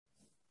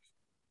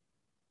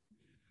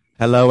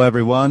Hello,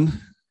 everyone.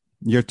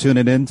 You're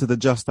tuning in to the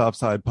Just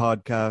Offside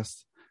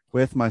podcast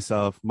with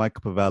myself, Mike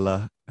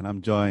Pavella, and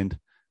I'm joined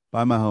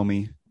by my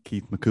homie,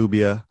 Keith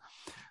Makubia.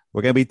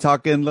 We're going to be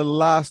talking the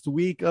last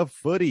week of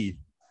footy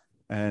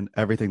and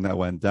everything that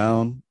went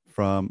down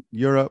from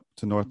Europe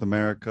to North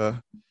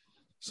America.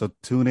 So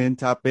tune in,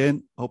 tap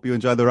in. Hope you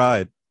enjoy the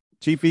ride.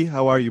 Chiefy,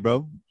 how are you,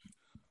 bro?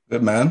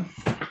 Good, man.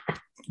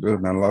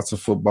 Good, man. Lots of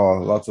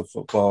football,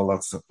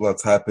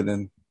 lots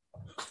happening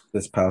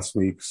this past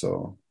week.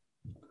 So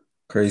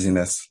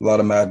craziness, a lot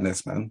of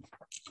madness, man.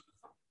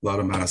 A lot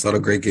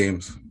of great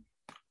games.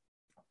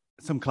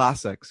 Some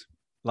classics.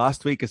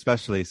 Last week,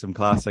 especially, some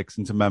classics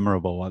and some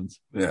memorable ones.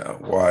 Yeah,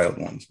 wild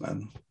ones,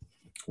 man.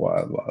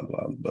 Wild.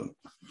 But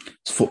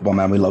it's football,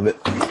 man. We love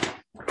it.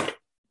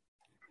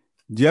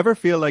 Do you ever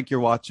feel like you're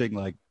watching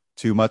like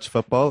too much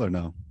football or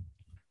no?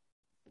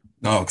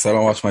 No, because I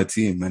don't watch my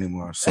team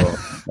anymore. So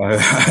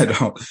I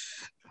don't.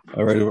 I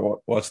already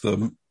watch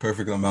the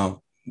perfect amount.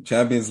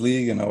 Champions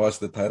League, and I watch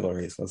the title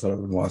race. That's what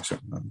I've been watching,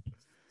 man.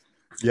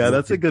 Yeah,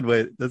 that's a good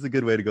way. That's a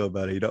good way to go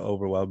about it. You don't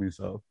overwhelm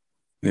yourself.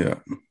 Yeah.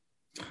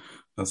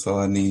 That's all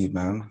I need,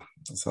 man.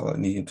 That's all I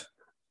need.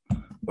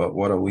 But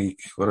what a week.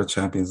 What a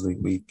Champions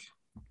League week.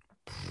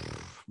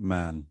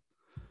 Man.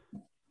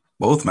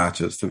 Both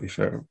matches, to be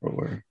fair, but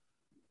were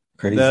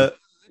crazy. So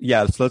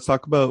let's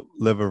talk about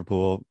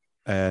Liverpool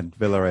and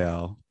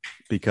Villarreal,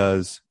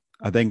 because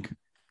I think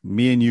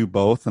me and you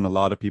both and a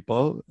lot of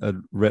people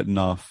had written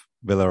off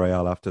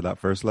Villarreal after that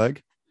first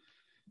leg.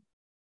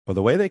 But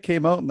the way they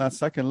came out in that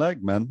second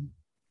leg, man.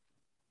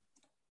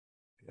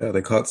 Yeah,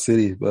 they caught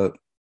City, but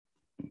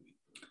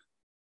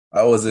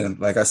I wasn't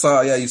like I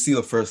saw. Yeah, you see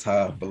the first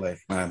half, but like,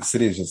 man,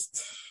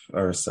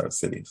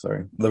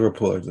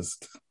 Liverpool are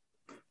just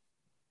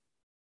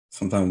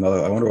sometimes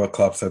another. I wonder what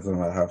Klopp said to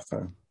them at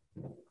halftime.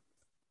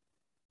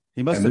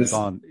 He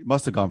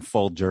must have gone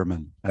full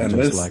German and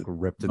just like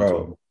ripped into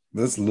him.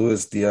 This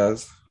Luis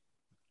Diaz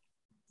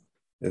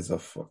is a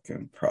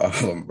fucking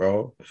problem,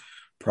 bro.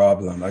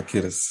 That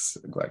kid is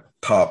like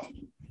top,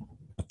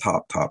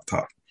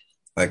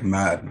 like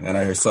mad. And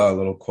I saw a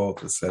little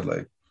quote that said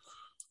like,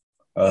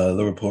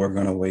 Liverpool are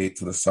gonna wait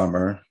till the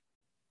summer,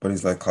 but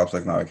he's like, Klopp's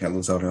like, no, I can't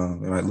lose out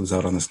on. They might lose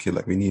out on this kid.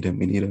 Like, we need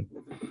him.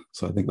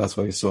 So I think that's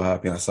why he's so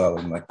happy. And I saw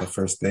them like the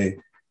first day.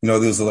 You know,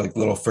 these are like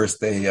little first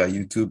day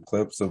YouTube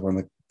clips of when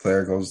the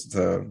player goes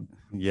to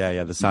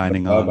the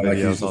signing on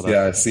videos. Like,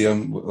 I see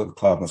him with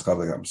Klopp, and Klopp's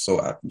like, I'm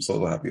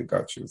so happy you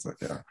got you. It's like,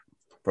 yeah,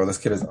 bro, this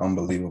kid is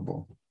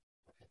unbelievable,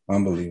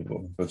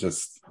 but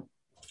just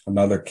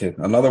another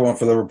one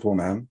for Liverpool,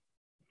 man.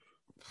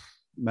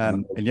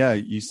 And yeah,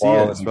 you see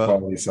it as well.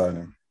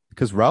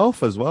 Because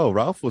Ralph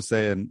was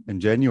saying in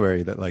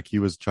January that like he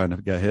was trying to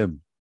get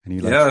him, and he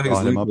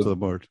brought him up to the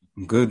board.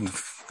 Good.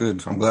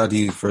 I'm glad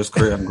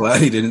I'm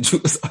glad he didn't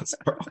choose us,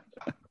 bro.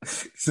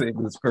 Saved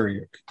his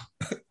career.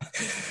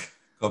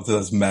 Come to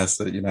this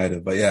mess at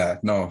United. But yeah,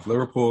 no,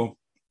 Liverpool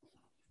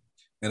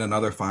in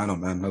another final,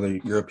 man. Another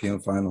European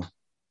final.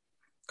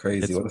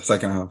 Crazy. What the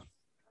second half.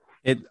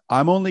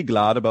 I'm only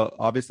glad about,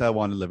 obviously I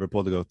wanted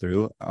Liverpool to go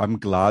through. I'm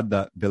glad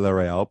that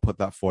Villarreal put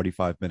that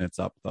 45 minutes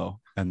up though,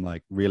 and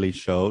like really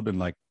showed and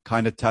like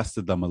kind of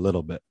tested them a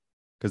little bit.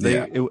 Because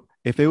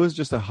if it was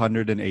just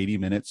 180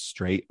 minutes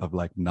straight of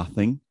like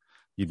nothing,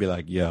 you'd be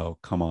like, yo,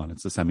 come on,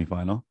 it's the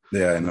semifinal.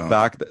 Yeah, I know.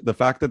 The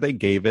fact that they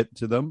gave it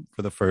to them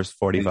for the first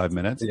 45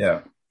 minutes,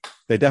 yeah,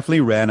 they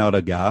definitely ran out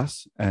of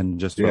gas and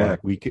just were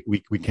like, we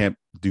can't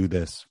do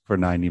this for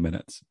 90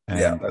 minutes. And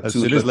as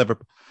soon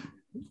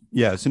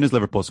as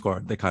Liverpool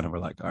scored, they kind of were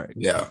like, all right.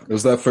 Yeah, it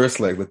was that first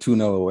leg, the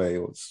 2-0 away.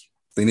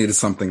 They needed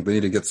something. They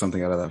needed to get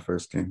something out of that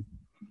first game,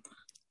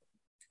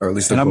 or at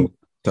least.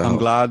 I'm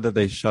glad that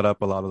they shut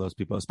up a lot of those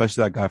people,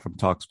 especially that guy from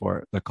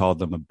TalkSport that called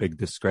them a big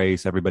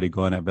disgrace. Everybody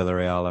going at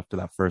Villarreal after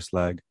that first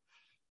leg.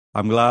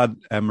 I'm glad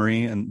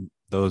Emery and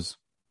those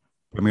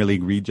Premier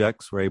League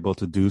rejects were able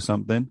to do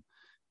something.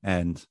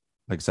 And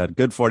like I said,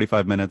 good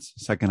 45 minutes.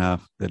 Second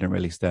half, they didn't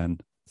really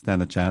stand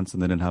a chance,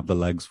 and they didn't have the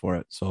legs for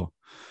it. So,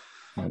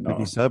 like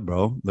you said,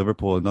 bro,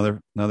 Liverpool,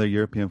 another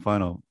European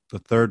final, the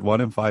third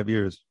one in 5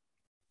 years.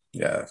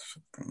 Yeah, it's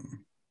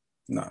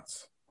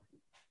nuts,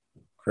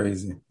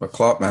 crazy. But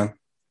Klopp, man.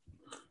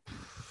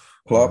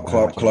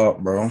 Klopp,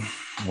 bro.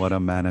 What a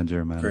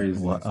manager, man. Crazy.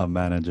 What a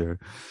manager.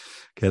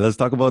 Okay, let's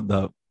talk about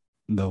the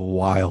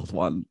wild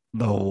one.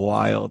 The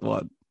wild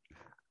one.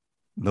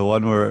 The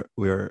one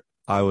where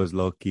I was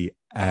low-key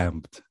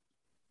amped.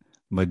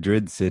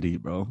 Madrid City,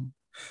 bro.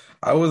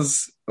 I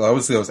was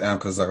amped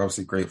because like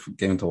obviously great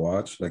game to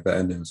watch. Like that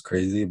ending was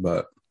crazy,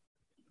 and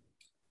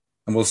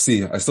we'll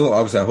see. I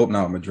hope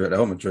now Madrid. I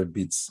hope Madrid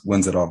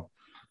wins it all.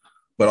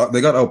 But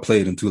they got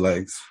outplayed in two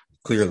legs.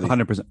 Clearly,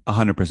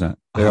 100%.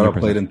 They got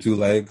outplayed in two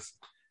legs,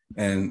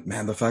 and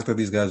man, the fact that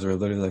these guys are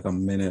literally like a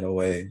minute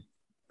away,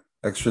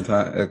 extra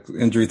time,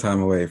 injury time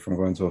away from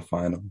going to a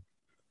final.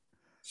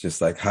 It's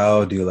just like,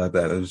 how do you let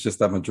that? It was just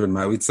that Madrid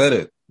match. We said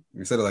it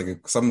like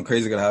if something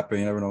crazy could happen.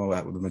 You never know what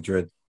happened with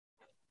Madrid.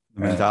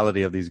 The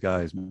mentality of these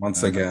guys, man.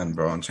 Once again,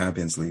 bro, in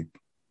Champions League,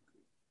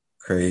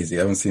 crazy. I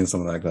haven't seen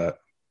something like that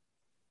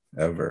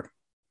ever.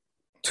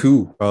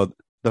 Two. Bro,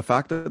 the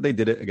fact that they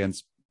did it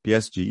against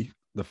PSG,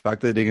 the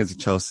fact that they did it against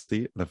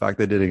Chelsea, the fact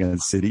that they did it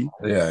against City,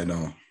 Yeah, I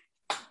know.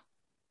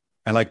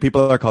 and like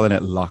people are calling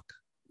it luck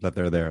that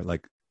they're there.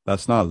 Like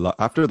that's not luck.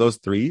 After those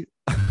three,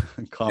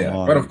 come Yeah,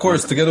 but on. of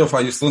course, to get to a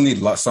fight, you still need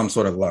some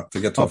sort of luck to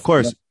get to a Of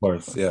final. course, Of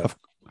course, yeah,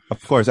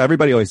 of course,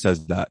 everybody always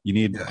says that. You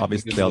need yeah. You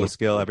obviously get a all the little,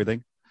 skill,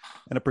 everything,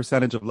 and a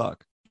percentage of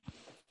luck,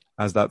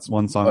 as that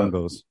one song but,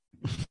 goes.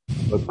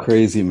 but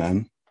crazy,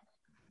 man.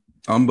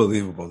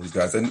 Unbelievable, these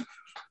guys.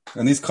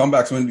 And these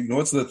comebacks, when you know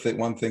what's the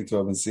one thing to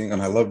have been seeing,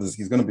 and I love this,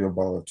 he's gonna be a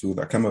baller too.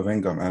 That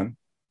Kamavinga, man.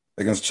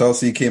 Against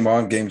Chelsea, he came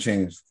on, game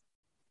changed.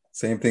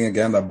 Same thing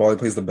again. That ball he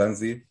plays the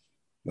Benzie.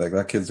 Like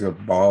that kid's a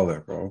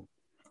baller, bro.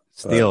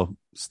 But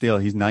Still,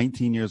 he's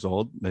 19 years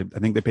old. I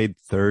think they paid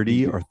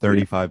 30 or yeah,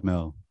 35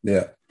 mil.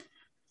 yeah.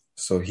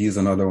 So he's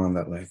another one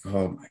that like,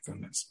 oh my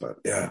goodness. But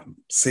yeah,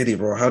 City,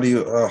 bro. How do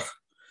you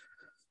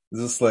is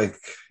this like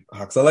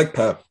because I like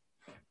Pep.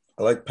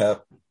 I like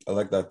Pep. I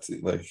like that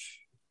like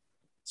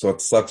so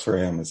it sucks for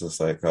him. It's just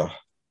like, oh,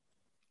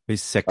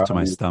 He's sick how to do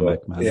my you blow,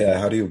 stomach, man. yeah,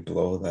 how do you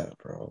blow that,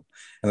 bro?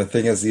 And the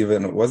thing is,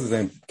 even what's his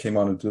name came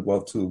on and did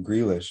well too,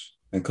 Grealish,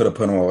 and could have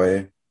put him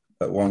away.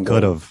 That He one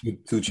could goal, have.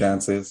 two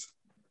chances.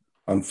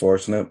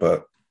 Unfortunate,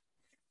 but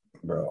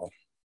bro,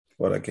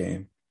 what a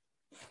game.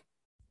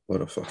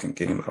 What a fucking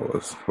game that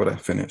was. What a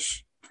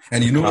finish.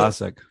 And A you know what?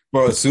 classic.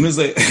 Bro, as soon as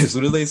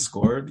they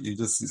scored, you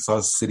just saw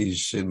City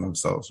shitting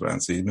themselves, man.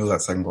 So you knew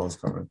that second goal was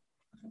coming.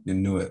 You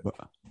knew it.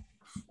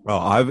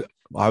 Bro,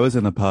 I was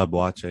in the pub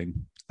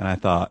watching and I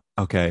thought,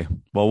 okay,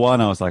 well,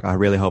 one, I was like, I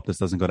really hope this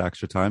doesn't go to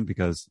extra time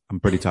because I'm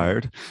pretty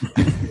tired.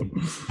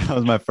 That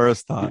was my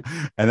first thought.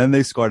 And then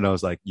they scored and I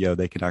was like, yo,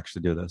 they can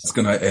actually do this. It's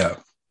gonna, yeah.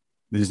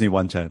 They just need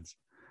one chance.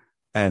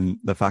 And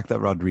the fact that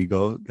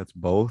Rodrigo gets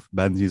both,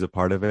 Benzi's a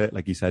part of it.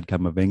 Like you said,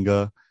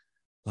 Kamavinga,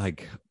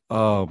 like,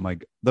 oh my,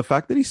 the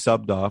fact that he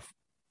subbed off,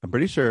 I'm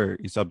pretty sure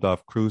he subbed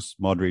off Cruz,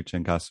 Modric,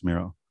 and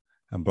Casemiro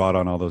and brought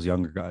on all those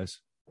younger guys.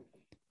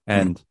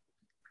 And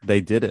they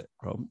did it,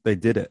 bro. They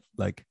did it.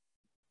 Like,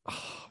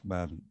 oh,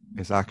 man,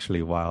 it's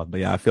actually wild.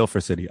 But yeah, I feel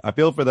for City. I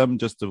feel for them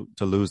just to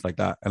lose like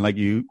that. And like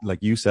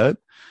you said,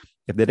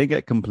 if they didn't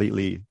get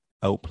completely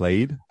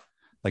outplayed,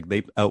 like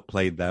they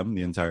outplayed them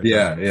the entire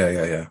Yeah, time.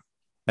 yeah.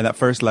 And that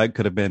first leg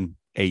could have been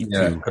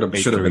 8-2,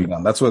 Should have been 8-3.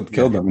 done. That's what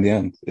killed them in the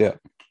end. Yeah.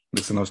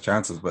 Missing those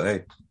chances, but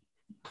hey,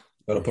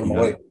 gotta put them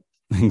away.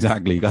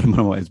 Exactly. You got to put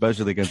them away,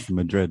 especially against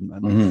Madrid,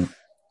 man. Mm-hmm.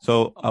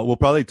 So we'll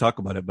probably talk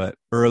about it, but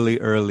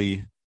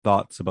early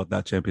thoughts about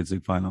that Champions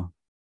League final.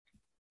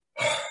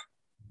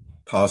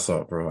 Toss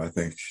up, bro. I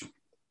think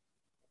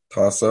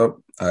toss up.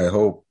 I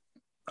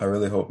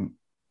really hope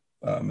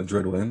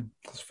Madrid win.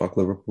 Cause fuck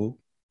Liverpool.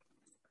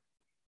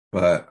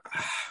 But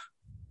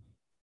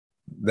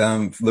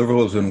them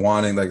Liverpool's been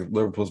wanting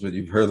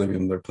you've heard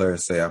even their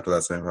players say after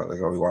that saying like,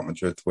 oh, we want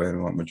Madrid to win.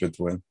 We want Madrid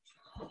to win.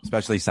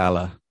 Especially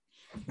Salah.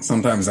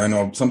 Sometimes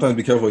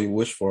be careful what you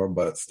wish for,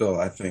 but still,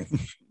 I think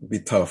it'd be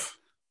tough.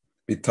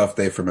 Be a tough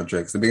day for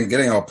Madrid. They've been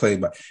getting all played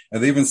by,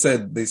 and they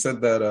said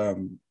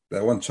that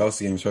that one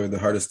Chelsea game was probably the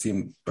hardest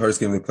game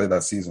they played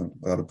that season.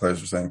 A lot of players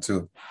were saying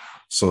too.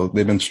 So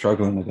they've been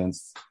struggling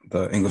against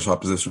the English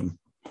opposition.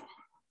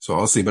 So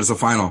I'll see, but it's a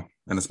final,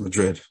 and it's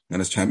Madrid,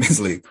 and it's Champions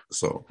League.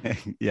 So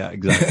yeah,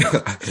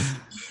 exactly.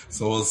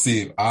 So we'll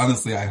see.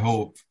 Honestly, I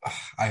hope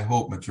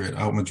Madrid. I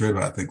hope Madrid,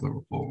 but I think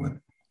Liverpool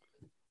win.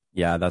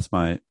 Yeah, that's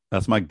my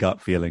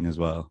gut feeling as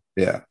well.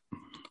 Yeah.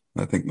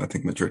 I think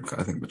Madrid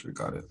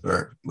got it,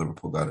 or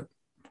Liverpool got it,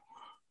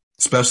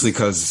 especially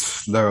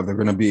because they're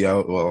going to be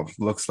out. Well,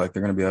 looks like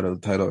they're going to be out of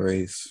the title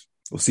race.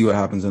 We'll see what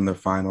happens in their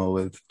final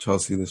with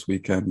Chelsea this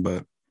weekend,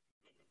 but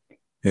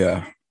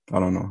yeah, I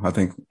don't know. I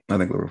think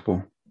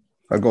Liverpool.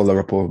 I'd go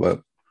Liverpool,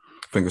 but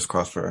fingers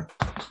crossed for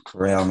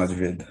Real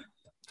Madrid.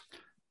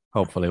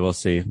 Hopefully, we'll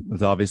see.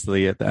 It's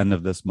obviously at the end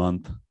of this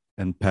month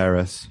in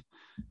Paris.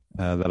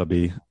 That'll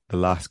be the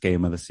last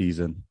game of the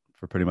season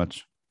for pretty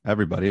much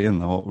everybody,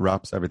 and the whole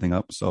wraps everything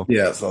up. So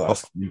yeah, so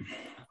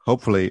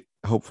hopefully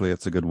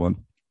it's a good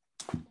one.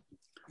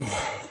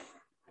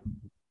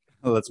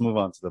 Let's move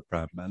on to the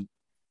Prem, man.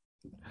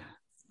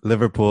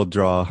 Liverpool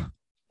draw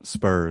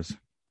Spurs.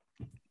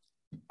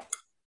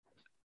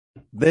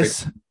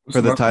 This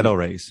for the title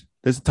race.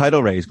 This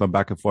title race going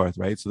back and forth,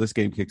 right? So this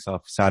game kicks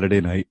off Saturday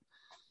night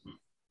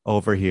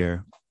over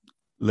here.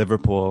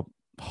 Liverpool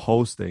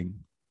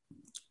hosting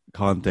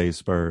Conte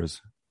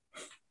Spurs.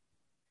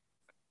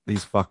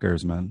 These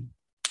fuckers, man.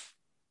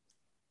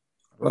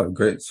 Oh,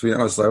 great. To be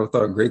honest, I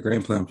thought a great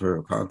game plan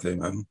for Conte,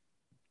 man.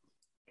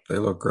 They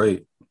look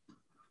great.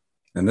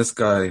 And this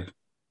guy,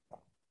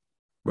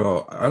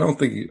 bro, I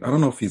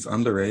don't know if he's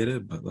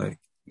underrated, but like,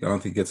 I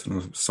don't think he gets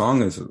enough.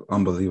 Song is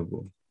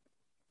unbelievable.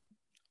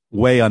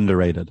 Way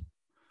underrated.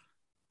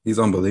 He's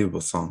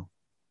unbelievable, Song.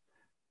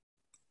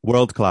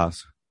 World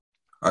class.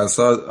 I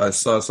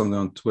saw something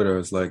on Twitter.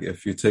 It's like,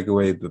 if you take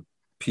away the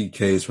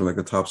PKs from like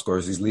the top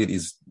scorers,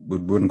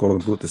 wouldn't go to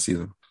the boot this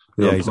season.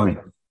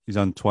 He's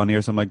on 20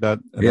 or something like that.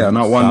 And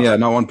not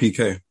one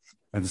PK.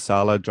 And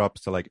Salah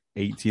drops to like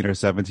 18 or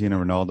 17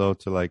 and Ronaldo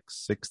to like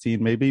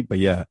 16 maybe. But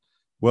yeah,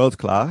 world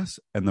class.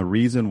 And the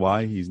reason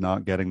why he's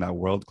not getting that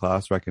world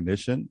class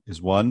recognition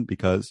is one,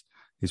 because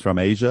he's from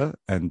Asia,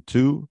 and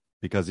two,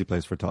 because he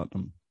plays for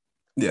Tottenham.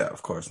 Yeah,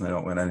 of course. And they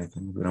don't win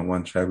anything. We don't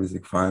win Champions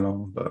League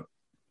final, but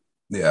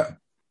yeah,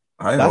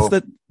 I That's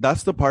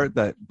hope. the part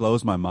that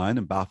blows my mind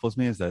and baffles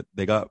me, is that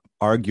they got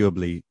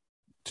arguably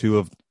two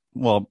of,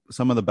 well,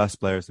 some of the best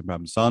players in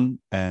Prem, Son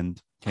and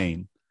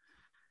Kane.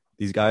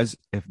 These guys,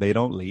 if they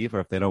don't leave or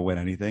if they don't win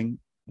anything,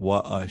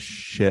 what a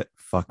shit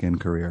fucking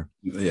career.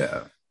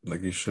 Yeah,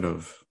 like you should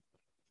have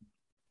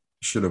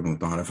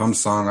moved on. If I'm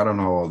Song, I don't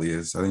know how old he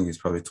is. I think he's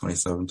probably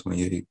 27,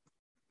 28.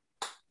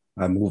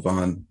 I move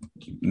on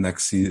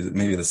next season,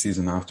 maybe the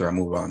season after. I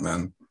move on,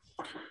 man.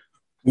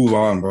 Move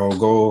on, bro.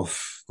 Go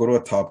to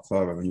a top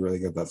club and you really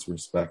get that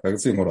respect. I could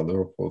see him go to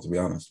Liverpool, to be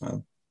honest,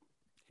 man.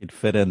 He'd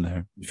fit in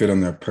there. You fit in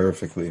there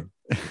perfectly.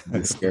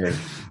 Be scared.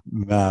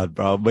 Mad,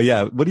 bro. But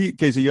yeah, what do you,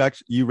 okay, so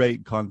you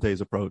rate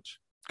Conte's approach?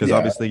 Because Yeah,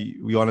 obviously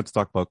we wanted to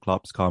talk about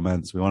Klopp's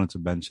comments. We wanted to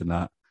mention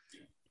that.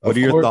 What of are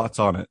your course. thoughts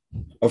on it?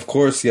 Of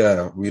course,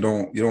 yeah. You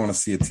don't want to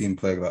see a team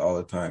play like that all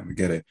the time. We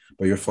get it.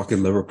 But you're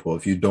fucking Liverpool.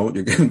 If you don't,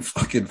 you're getting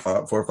fucking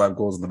 4 or 5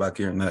 goals in the back of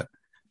your net.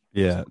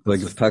 Yeah.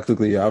 Like it's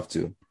tactically you have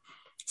to.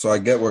 So I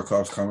get where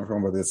Klopp's coming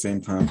from, but at the same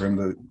time, for him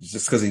to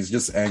just because he's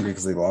just angry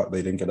because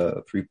they didn't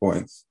get 3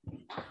 points.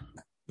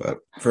 But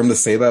for him to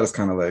say that is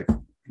kind of like,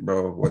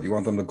 bro, what you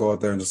want them to go out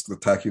there and just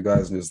attack you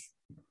guys and just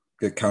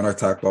get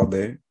counterattacked all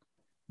day?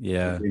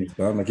 Yeah.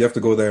 Like you have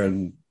to go there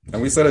and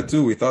we said it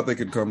too. We thought they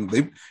could come.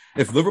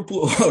 If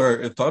Liverpool or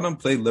if Tottenham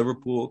played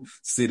Liverpool,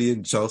 City,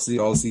 and Chelsea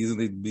all season,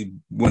 they'd be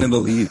winning the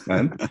league,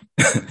 man.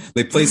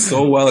 They play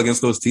so well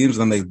against those teams,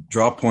 and then they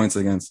drop points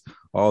against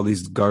all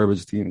these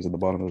garbage teams at the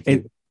bottom of the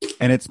table.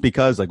 And it's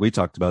because, like we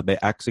talked about, they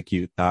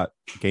execute that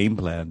game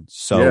plan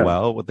so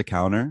well with the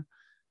counter.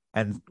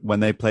 And when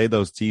they play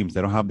those teams,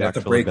 they don't have the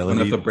actual ability.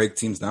 They have to break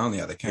teams down.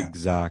 Yeah, they can't.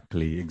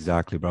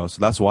 Exactly, bro. So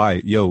that's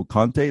why,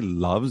 Conte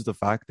loves the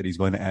fact that he's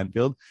going to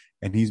Anfield,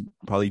 and he's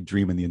probably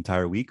dreaming the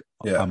entire week.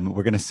 Yeah,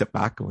 we're gonna sit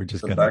back and we're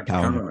just gonna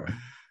counter.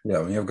 Yeah,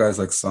 when you have guys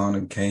like Son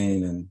and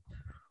Kane and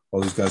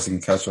all these guys who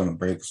can catch on the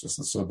break,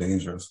 it's so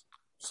dangerous.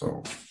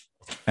 So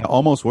it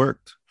almost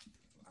worked.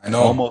 I know,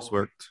 almost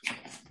worked.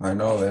 I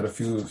know they had a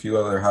few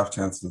other half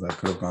chances that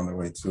could have gone their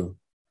way too,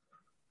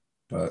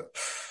 but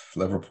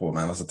Liverpool,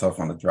 man, that's a tough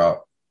one to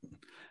drop.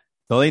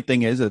 The only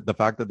thing is that the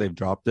fact that they've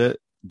dropped it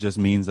just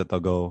means that they'll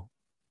go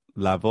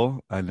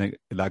level, and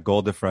that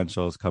goal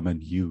differential is coming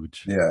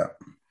huge. Yeah.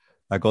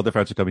 That goal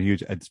differential coming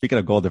huge. And speaking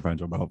of goal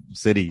differential, bro,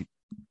 City,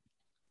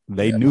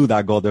 they knew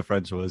that goal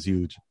differential was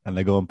huge, and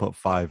they go and put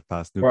 5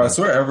 past Newcastle. Bro, I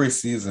swear every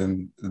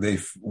season,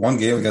 one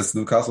game against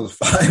Newcastle was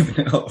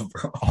 5-0,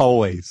 bro.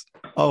 Always,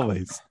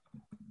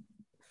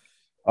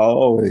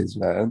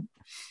 man.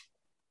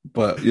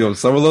 But,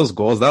 some of those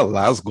goals, that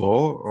last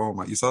goal, oh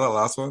my, you saw that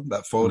last one?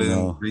 That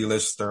Foden,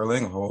 Grealish,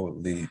 Sterling?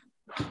 Holy,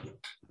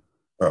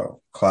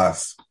 bro,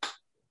 class.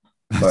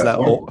 It's that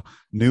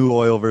new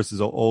oil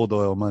versus old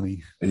oil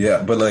money.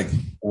 Yeah, but like,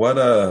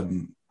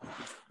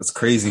 it's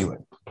crazy. Like,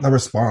 that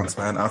response,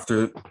 man,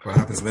 after what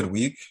happens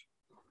midweek,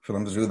 for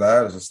them to do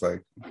that, it's just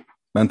like,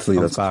 mentally,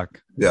 bounce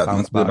back. Yeah,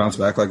 bounce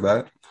back like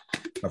that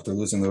after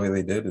losing the way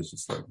they did. It's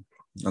just like,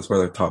 that's why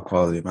they're top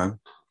quality, man.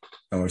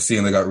 And we're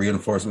seeing they got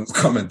reinforcements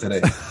coming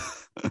today.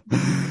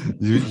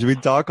 Should we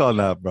talk on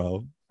that,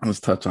 bro? Let's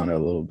touch on it a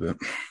little bit.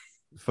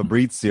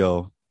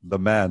 Fabrizio, the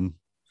man,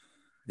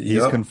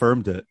 he's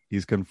confirmed it.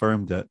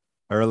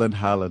 Erling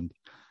Haaland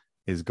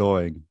is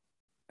going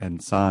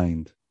and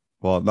signed.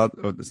 Well,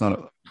 it's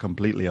not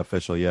completely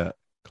official yet.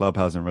 Club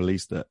hasn't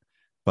released it,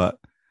 but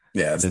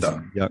yeah, it's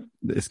done. Yeah,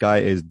 this guy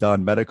is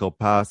done. Medical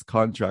pass,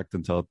 contract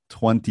until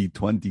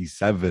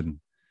 2027.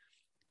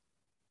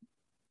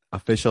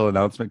 Official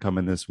announcement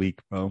coming this week,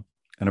 bro.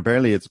 And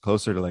apparently it's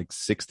closer to like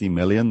 60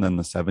 million than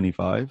the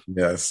 75.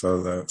 Yeah,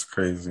 so that's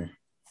crazy.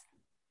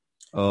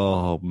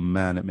 Oh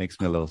man, it makes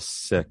me a little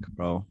sick,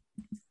 bro.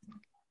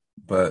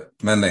 But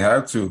man, they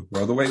have to.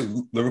 Well, the way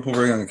Liverpool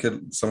bring on a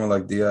kid, someone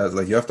like Diaz,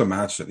 like you have to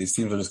match it. These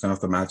teams are just gonna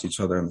have to match each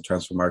other in the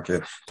transfer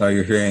market. Now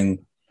you're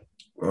hearing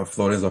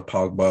floatings of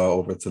Pogba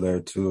over to there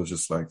too. It's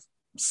just like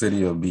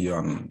City will be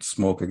on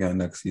smoke again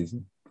next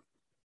season.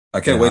 I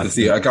can't wait to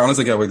see. I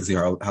honestly can't wait to see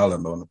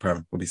Haaland though in the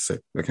Prem. Will be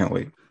sick. I can't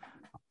wait.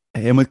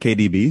 Him with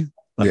KDB,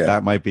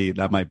 that might be. Him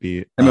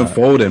and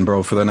Foden,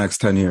 bro, for the next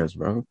 10 years,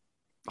 bro.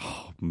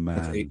 Oh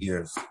man, like 8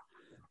 years,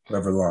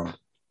 however long.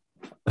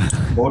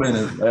 Foden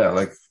is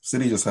like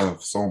City just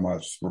have so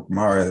much.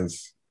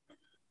 Mahrez,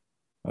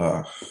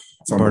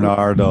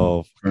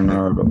 Bernardo.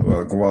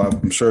 Well,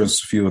 I'm sure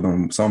it's a few of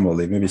them. Some will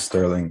leave. Maybe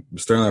Sterling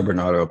or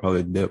Bernardo will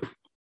probably dip.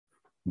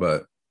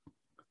 But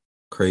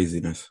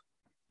craziness.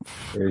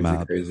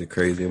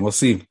 Crazy. And we'll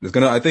see.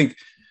 I think,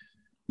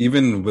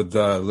 even with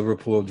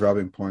Liverpool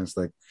dropping points,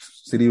 like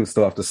City would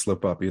still have to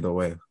slip up either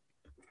way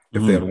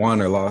if they had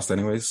won or lost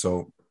anyways.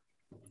 So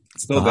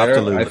it's still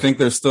there. I think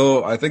there's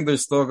still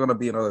going to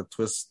be another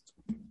twist.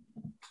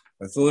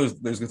 There's still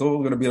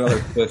going to be another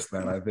twist,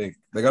 man. I think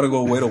they got to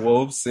go away to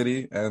Wolves,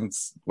 City, and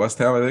West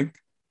Ham. I think,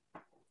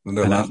 and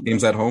their last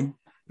games at home.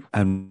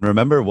 And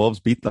remember, Wolves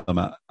beat them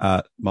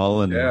at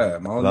Mullen. Yeah,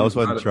 That was Molyneux's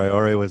when not.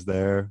 Traore was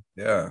there.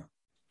 Yeah,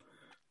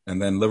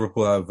 and then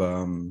Liverpool have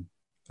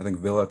I think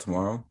Villa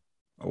tomorrow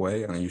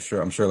away, and I'm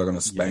sure they're gonna Yeah.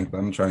 spank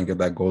them, try and get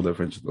that goal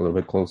difference a little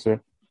bit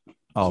closer.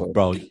 Oh, So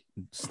bro,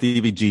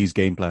 Stevie G's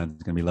game plan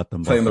is gonna be let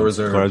them playing the fucking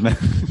score reserve.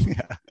 as many.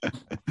 Yeah.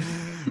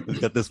 Let's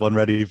get this one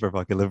ready for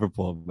fucking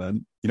Liverpool,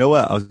 man. You know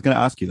what? I was gonna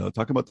ask you though,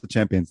 talking about the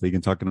Champions League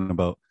and talking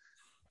about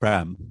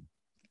Prem,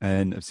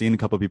 and I've seen a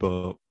couple of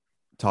people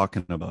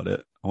talking about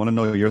it. I want to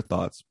know your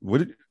thoughts.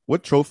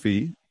 What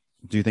trophy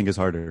do you think is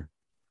harder?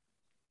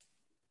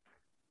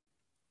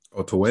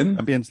 Oh, to win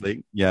Champions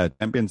League? Yeah,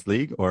 Champions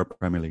League or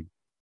Premier League?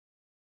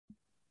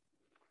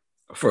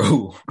 for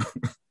who?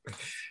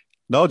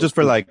 No, just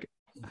for like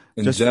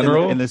In just in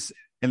general, this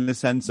in the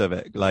sense of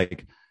it.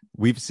 Like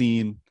we've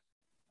seen,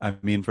 I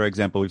mean, for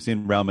example, we've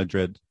seen Real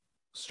Madrid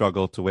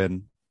struggle to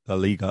win the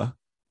Liga,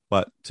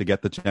 but to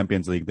get the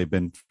Champions League, they've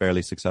been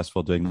fairly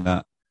successful doing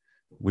that.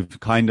 We've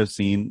kind of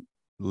seen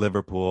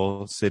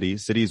Liverpool,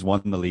 City's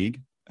won the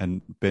league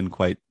and been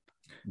quite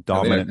yeah,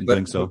 dominant in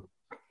doing so.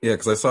 yeah,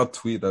 because I saw a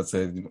tweet that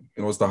said,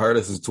 what's the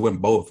hardest is to win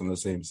both in the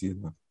same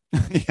season.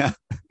 Yeah.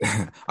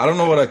 I don't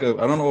know what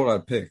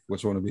I'd pick.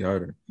 Which one would be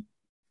harder?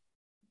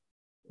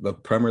 The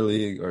Premier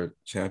League or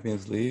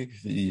Champions League?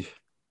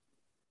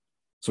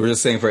 So we're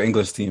just saying for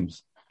English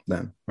teams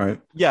then, right?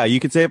 Yeah, you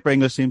could say it for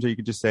English teams, or you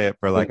could just say it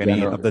for like In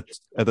any of general.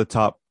 the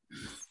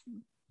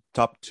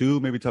top two,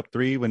 maybe top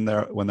three when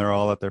they're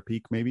all at their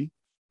peak, maybe.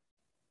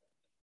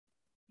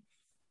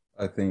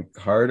 I think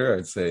harder,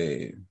 I'd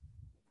say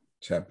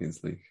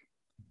Champions League.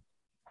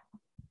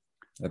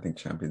 I think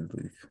Champions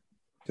League.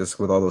 Just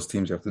with all those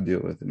teams you have to deal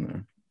with in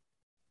there.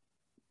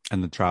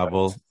 And the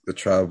travel, The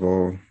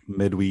travel,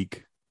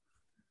 midweek.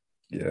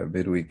 yeah,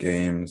 midweek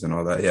games and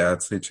all that. Yeah,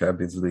 I'd say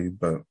Champions League,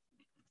 but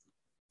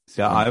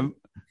So I'm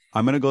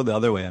gonna go the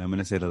other way, and I'm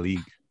gonna say the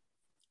league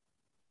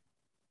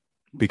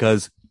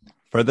because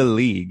for the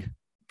league,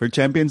 for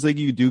Champions League,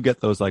 you do get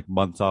those like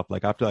months off.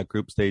 Like after that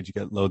group stage, you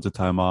get loads of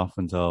time off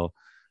until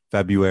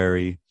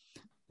February.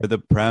 For the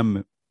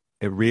Prem,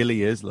 it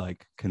really is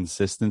like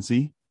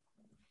consistency.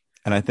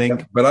 And I yeah,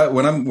 think but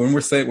when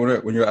we're saying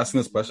when you're asking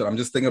this question, I'm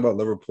just thinking about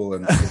Liverpool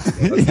and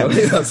yeah,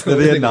 that's what I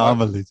the think about.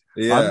 anomalies.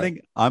 Yeah,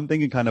 I'm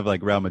thinking kind of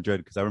like Real Madrid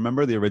because I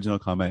remember the original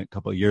comment a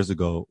couple of years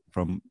ago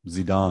from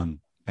Zidane,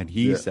 and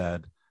he yeah.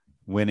 said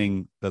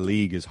winning the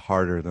league is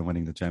harder than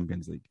winning the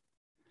Champions League.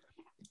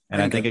 I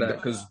And I can think get that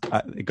because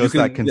it you goes to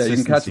that can you can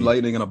catch consistency.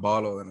 lightning in a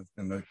bottle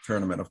in the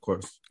tournament, of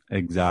course.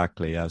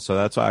 Exactly. Yeah. So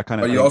that's why I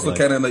kind of But you think also like,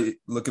 can in the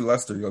look at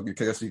Leicester. I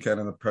guess you can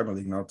in the Premier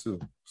League now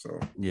too. So,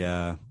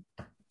 yeah,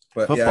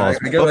 but yeah, I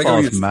get what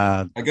football's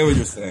mad. I get what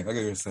you're saying. I get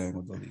what you're saying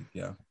with the league.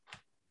 Yeah,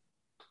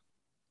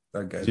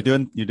 I get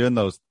it. You're doing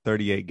those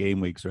 38 game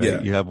weeks, right?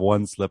 Yeah, You have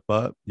one slip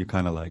up, you're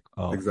kind of like,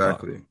 oh fuck.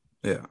 exactly.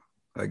 Yeah,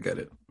 I get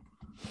it.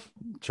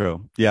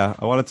 True. Yeah,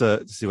 I wanted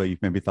to see what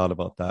you've maybe thought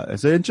about that.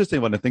 It's an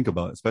interesting one to think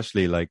about,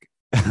 especially like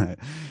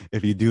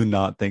if you do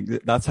not think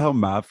that's how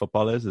mad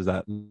football is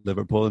that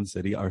Liverpool and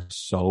City are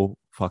so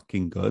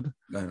fucking good.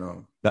 I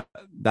know.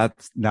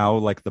 That's now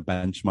like the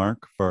benchmark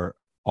for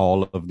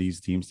all of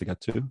these teams to get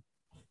to.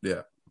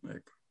 Yeah,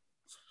 like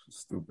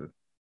stupid.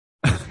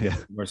 Yeah.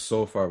 We're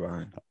so far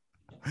behind.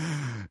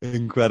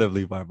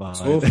 Incredibly far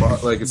So behind.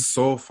 far, like it's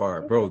so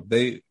far, bro.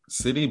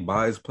 City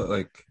buys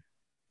like.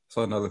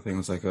 Saw another thing.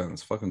 It's like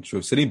it's fucking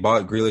true. City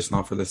bought Grealish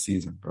not for this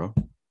season, bro.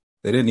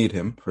 They didn't need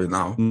him for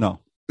now. No.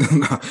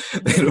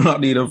 They do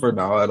not need him for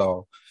now at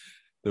all.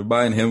 They're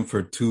buying him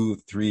for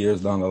 2-3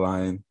 years down the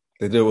line.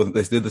 They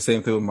did the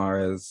same thing with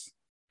Mahrez.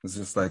 It's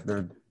just like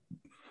they're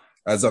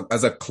as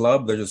a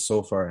club, they're just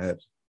so far ahead.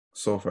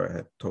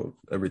 Told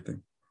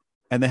everything.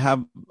 And they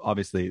have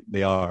obviously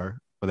they are,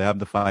 but they have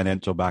the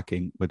financial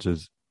backing, which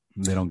is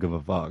they don't give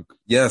a fuck.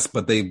 Yes,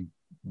 but they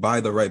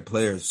buy the right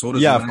players. So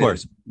does Yeah, United. of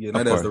course.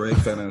 United has the right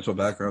financial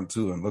background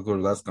too, and look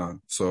where that's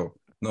gone. So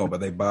no, but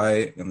they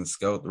buy and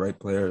scout the right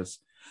players.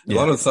 A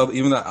lot Yeah. of stuff,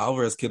 even that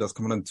Alvarez kid that's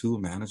coming in too,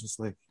 man. It's just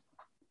like,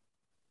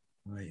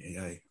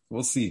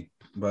 we'll see.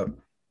 But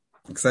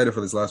excited for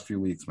these last few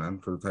weeks, man,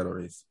 for the title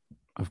race.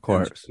 Of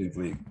course.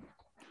 League.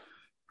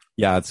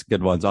 Yeah, it's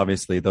good ones.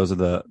 Obviously, those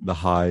are the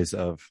highs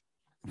of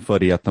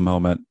footy at the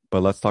moment.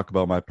 But let's talk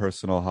about my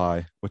personal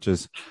high, which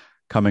is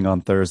coming on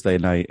Thursday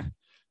night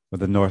with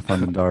the North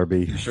London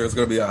Derby. You sure it's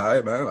gonna be a high,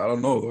 man? I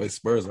don't know the way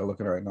Spurs are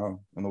looking right now,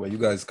 and the way you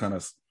guys kind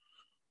of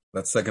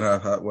that second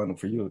half went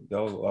for you.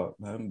 That was a lot,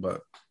 man.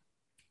 But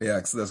yeah,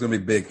 that's gonna be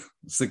big.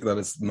 Sick that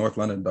it's North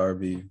London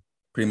Derby,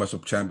 pretty much a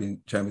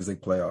Champions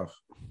League playoff,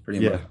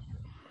 pretty much.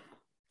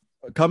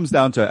 It comes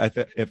down to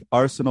if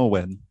Arsenal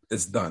win,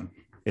 It's done.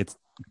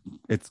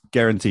 It's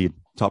guaranteed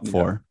top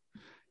four.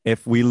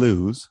 If we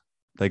lose,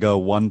 they go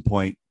 1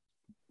 point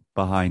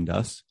behind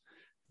us,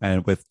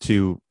 and with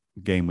 2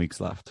 game weeks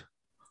left.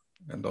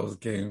 And those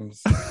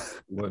games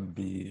would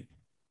be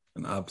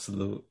an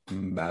absolute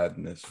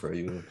madness for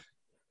you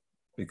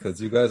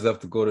because you guys have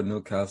to go to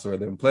Newcastle where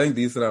they're playing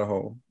decent at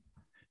home.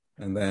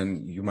 and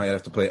then you might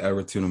have to play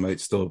Everton, who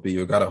might still be.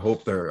 You gotta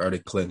hope they're already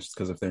clinched,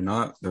 because if they're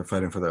not, they're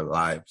fighting for their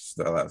lives.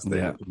 Their last day,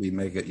 Yeah. we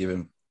make it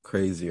even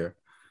crazier.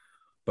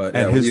 But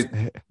yeah,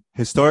 And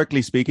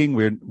historically speaking,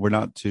 we're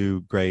not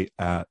too great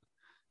at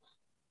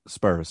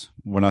Spurs.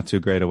 We're not too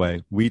great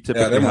away. We they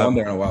typically haven't have won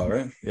there in a while,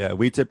 right? Yeah,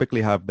 we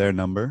typically have their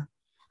number.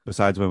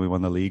 Besides when we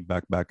won the league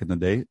back in the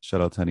day.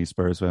 Shout out to any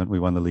Spurs fan. We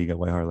won the league at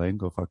White Hart Lane.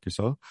 Go fuck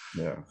yourself.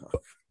 Yeah,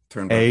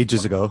 turn back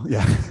Ages ago.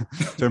 Yeah.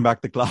 Turn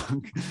back the clock.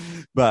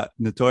 But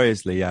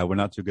notoriously, yeah, we're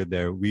not too good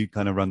there. We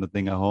kind of run the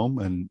thing at home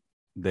and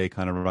they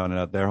kind of run it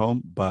at their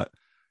home. But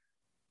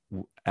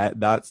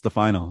that's the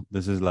final.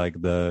 This is like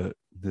the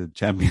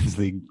Champions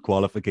League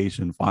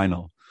qualification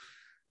final.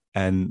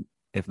 And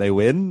if they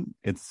win,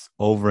 it's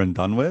over and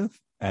done with.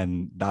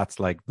 And that's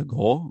like the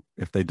goal.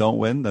 If they don't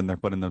win, then they're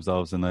putting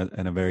themselves in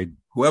a very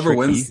whoever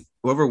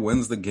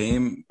wins the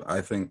game,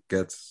 I think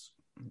gets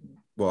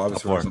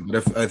obviously.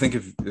 But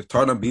if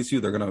Tottenham beats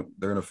you, they're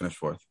gonna finish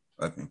fourth.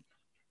 I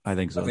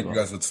think so. I think you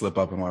guys would slip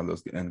up in one of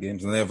those end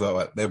games, and they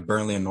have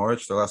Burnley and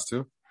Norwich, the last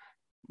two.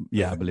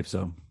 Yeah, I believe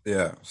so.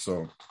 Yeah,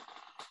 so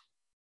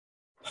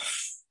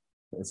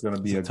it's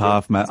gonna be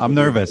tough, man. I'm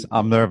nervous.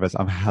 I'm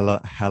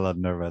hella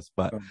nervous.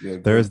 But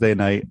Thursday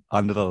night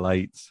under the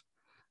lights.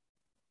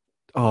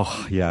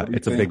 Oh, yeah,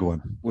 it's a big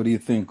one. What do you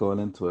think going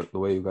into it? The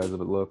way you guys have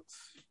looked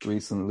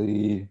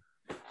recently?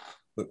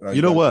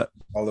 You know what?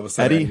 All of a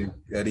sudden,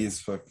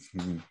 Eddie's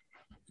fucking...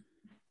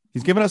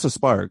 He's given us a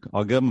spark.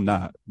 I'll give him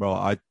that. Bro,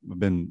 I've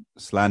been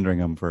slandering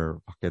him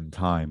for fucking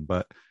time.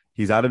 But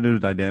he's added a new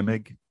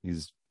dynamic.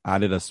 He's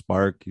added a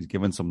spark. He's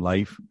given some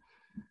life.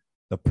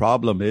 The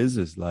problem is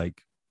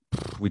like,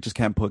 we just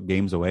can't put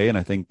games away. And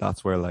I think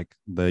that's where like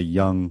the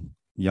young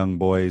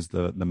boys,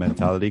 the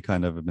mentality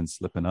kind of have been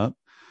slipping up.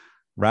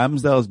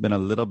 Ramsdale's been a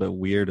little bit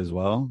weird as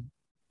well.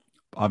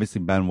 Obviously,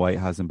 Ben White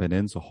hasn't been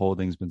in, so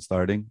Holding's been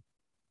starting.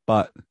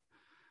 But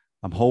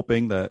I'm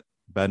hoping that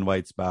Ben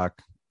White's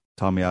back.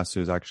 Tomiyasu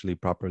is actually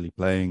properly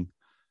playing.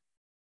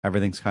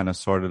 Everything's kind of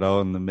sorted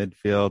out in the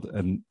midfield.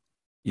 And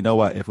you know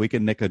what? If we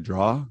can nick a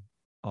draw,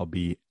 I'll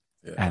be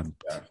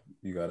amped. Yeah,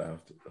 you gotta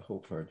have to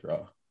hope for a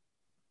draw.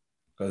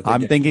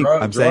 I'm thinking,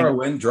 draw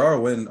or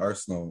win,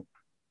 Arsenal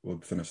will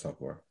finish top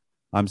four.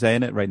 I'm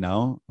saying it right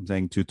now. I'm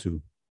saying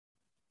 2-2.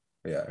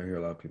 Yeah, I hear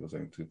a lot of people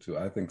saying 2-2.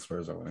 I think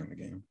Spurs are winning the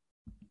game,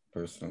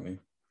 personally.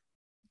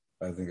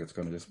 I think it's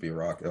going to just be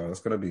rock. It's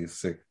going to be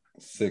sick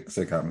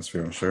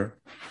atmosphere, I'm sure.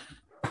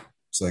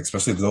 So, like,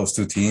 especially those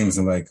two teams,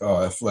 and if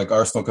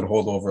Arsenal could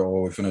hold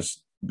over,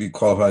 be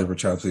qualified for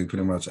Champions League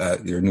pretty much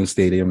at your new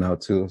stadium now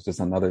too. It's just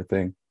another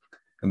thing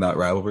in that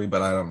rivalry.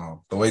 But I don't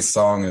know. The way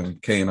Song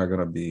and Kane are going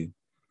to be,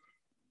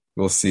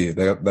 we'll see.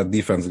 That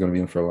defense is going to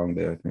be in for a long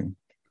day, I think.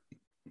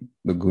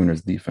 The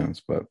Gooners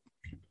defense, but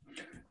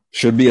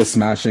should be a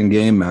smashing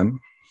game, man.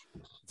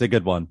 It's a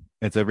good one.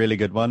 It's a really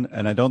good one.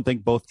 And I don't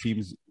think both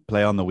teams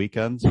play on the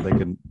weekend, so they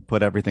can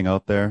put everything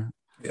out there.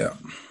 Yeah.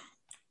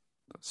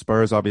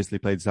 Spurs obviously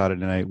played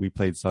Saturday night. We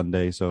played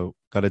Sunday, so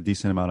got a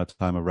decent amount of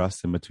time of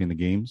rest in between the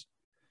games.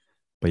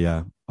 But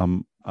yeah,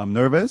 I'm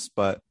nervous,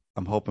 but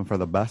I'm hoping for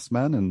the best,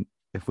 man. And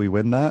if we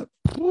win that,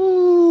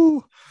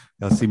 woo,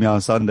 y'all see me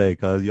on Sunday,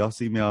 because y'all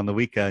see me on the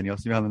weekend. Y'all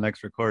see me on the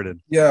next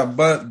recording. Yeah,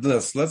 but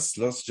let's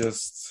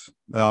just...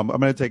 I'm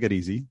going to take it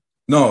easy.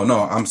 No,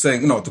 I'm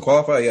saying, to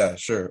qualify, yeah,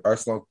 sure.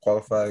 Arsenal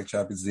qualify,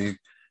 Champions League.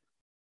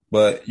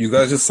 But you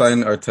guys just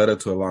signed Arteta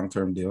to a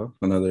long-term deal,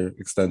 another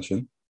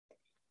extension.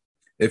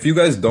 If you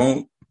guys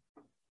don't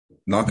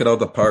knock it out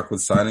the park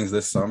with signings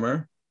this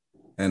summer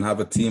and have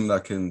a team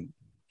that can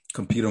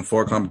compete in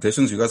 4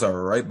 competitions, you guys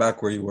are right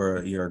back where you were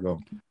a year ago.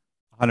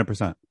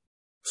 100%.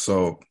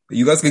 So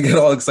you guys can get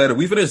all excited.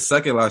 We finished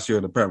second last year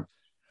in the Prem.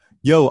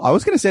 Yo, I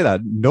was going to say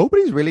that.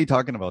 Nobody's really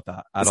talking about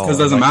that at all. Because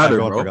it doesn't matter,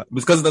 bro.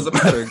 Because it doesn't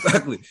matter.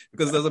 Exactly.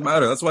 Because it doesn't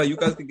matter. That's why you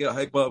guys can get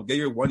hype up, get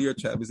your 1-year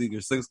Champions League, your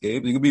 6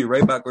 games. You can be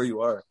right back where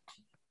you are.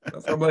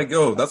 That's why I'm like,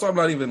 that's why I'm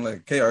not even like,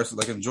 okay,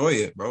 Arsenal, enjoy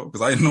it, bro.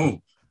 Because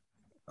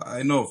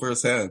I know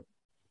firsthand.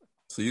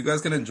 So you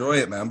guys can enjoy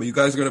it, man. But you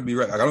guys are going to be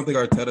right. I don't think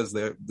Arteta's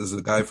there. There's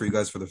a guy for you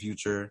guys for the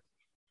future.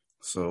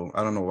 So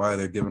I don't know why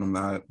they're giving him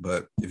that.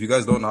 But if you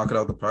guys don't knock it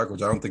out the park,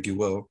 which I don't think you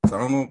will. I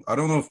don't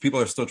know if people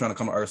are still trying to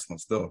come to Arsenal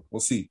still.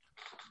 We'll see.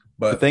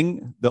 But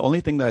the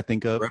only thing that I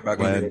think of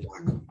right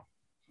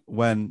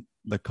when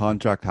the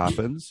contract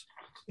happens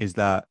is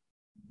that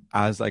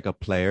as like a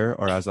player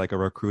or as like a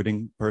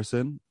recruiting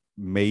person,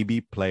 maybe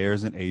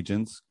players and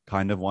agents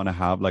kind of want to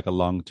have like a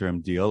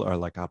long-term deal or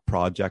like a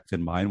project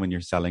in mind when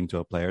you're selling to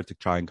a player to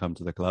try and come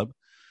to the club.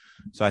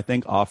 So I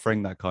think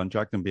offering that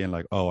contract and being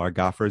like, oh, our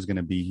gaffer is going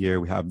to be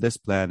here. We have this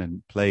plan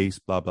in place,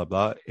 blah, blah,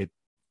 blah. It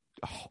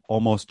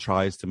almost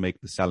tries to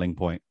make the selling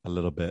point a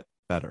little bit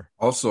better.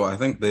 Also, I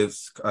think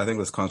this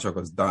contract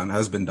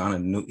has been done,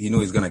 and he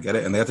knew he's gonna get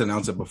it, and they had to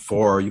announce it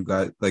before you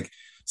guys. Like,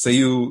 say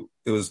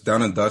it was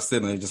done and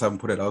dusted, and they just haven't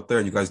put it out there,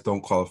 and you guys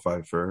don't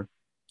qualify for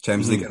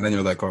Champions League, and then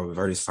you're like, oh, we've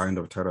already signed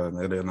Arteta,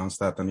 and they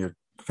announced that, then your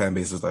fan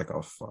base is like,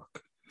 oh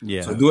fuck,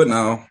 yeah. So do it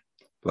now,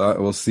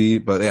 but we'll see.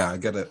 But yeah, I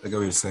get it. I get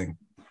what you're saying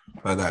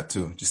by that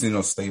too. Just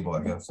stable,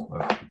 I guess.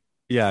 But.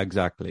 Yeah,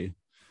 exactly.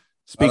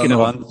 I don't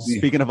know.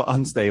 Speaking of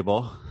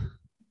unstable,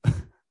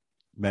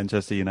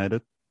 Manchester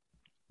United.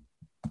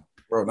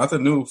 Bro,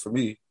 nothing new for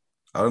me.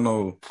 I don't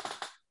know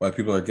why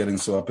people are getting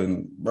so up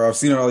in. Bro, I've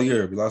seen it all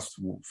year. We lost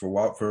for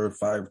Watford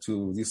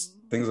 5-2. These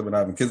things have been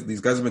happening.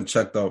 These guys have been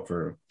checked out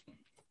for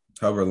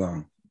however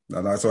long.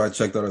 And that's why I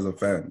checked out as a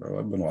fan, bro.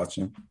 I've been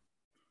watching.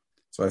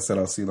 So I said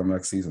I'll see them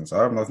next season. So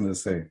I have nothing to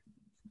say.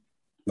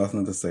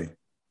 Nothing to say.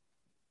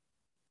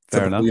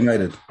 Fair Typical enough.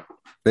 United.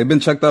 They've been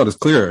checked out. It's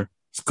clear.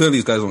 It's clear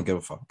these guys don't give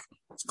a fuck.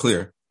 It's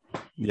clear.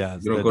 Yeah,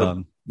 They're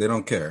done. They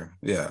don't care.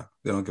 Yeah,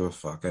 they don't give a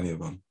fuck, any of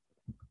them.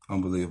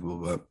 Unbelievable.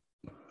 But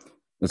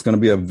it's going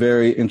to be a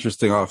very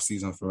interesting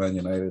offseason for Man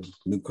United.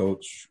 New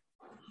coach.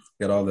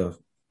 Get all the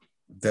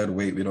dead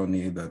weight we don't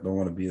need that don't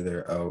want to be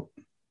there out.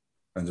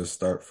 And just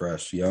start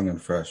fresh, young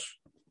and fresh.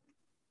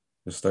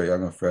 Just start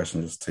young and fresh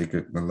and just take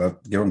it and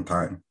give them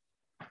time.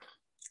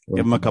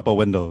 Give them a couple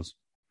windows.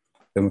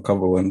 Give them a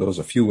couple windows,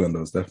 a few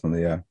windows,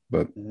 definitely, yeah.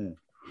 But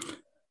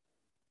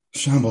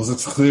shambles,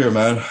 it's clear,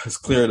 man. It's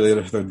clear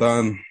they're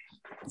done.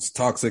 It's a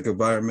toxic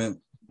environment.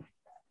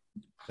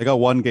 They got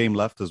one game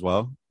left as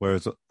well,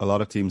 whereas a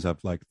lot of teams have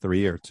like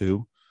 3 or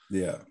 2.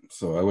 Yeah,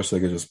 so I wish they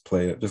could just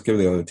play it. Just give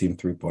the other team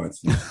 3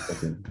 points.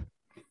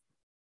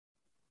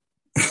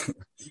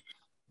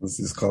 Let's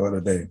just call it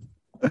a day.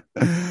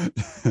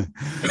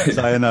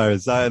 Sayonara.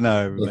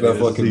 Look at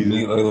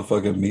the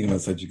fucking meme I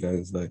sent you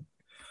guys. Like,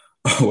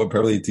 what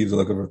Premier League teams are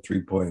looking for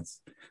 3 points?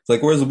 It's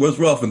like, where's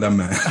Ralph and them,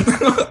 man?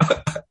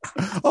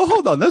 Oh,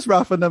 hold on. There's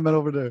Ralph and them man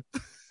over there.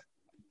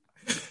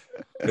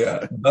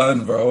 Yeah,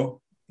 done, bro.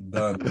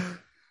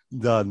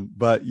 Done.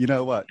 But you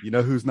know what? You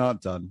know who's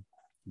not done?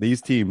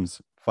 These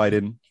teams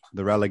fighting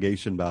the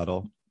relegation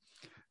battle.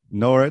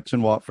 Norwich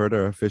and Watford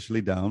are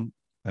officially down,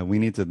 and we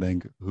need to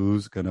think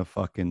who's going to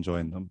fucking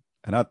join them.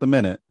 And at the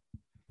minute,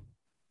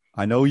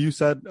 I know you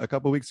said a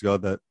couple of weeks ago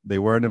that they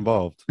weren't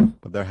involved,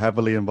 but they're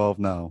heavily involved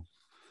now.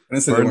 I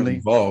didn't say they weren't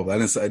involved. I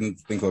didn't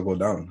think they'll go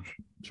down.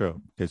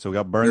 True. Okay, so we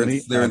got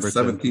Burnley. They're in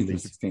 17th and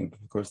 16th.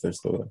 Of course, they're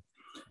still there.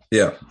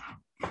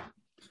 Yeah.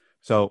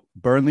 So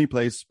Burnley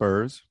plays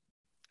Spurs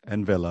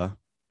and Villa,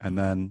 and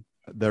then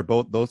they're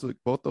both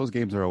those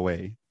games are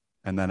away,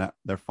 and then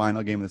their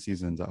final game of the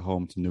season is at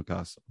home to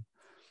Newcastle.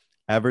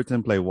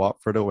 Everton play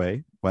Watford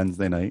away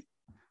Wednesday night,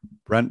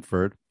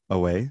 Brentford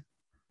away,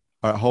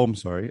 at home,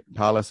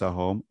 Palace at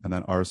home, and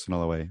then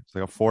Arsenal away. So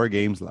they got 4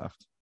 games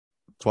left,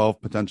 12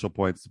 potential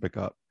points to pick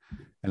up.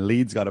 And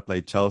Leeds got to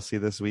play Chelsea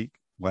this week,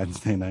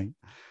 Wednesday night,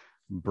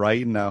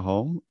 Brighton at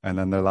home, and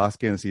then their last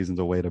game of the season's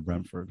away to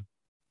Brentford.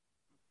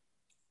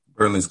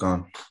 Burnley's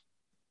gone.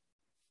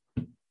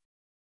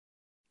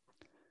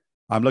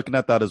 I'm looking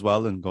at that as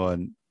well and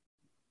going,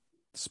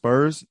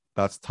 Spurs,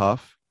 that's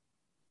tough.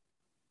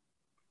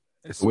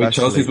 The way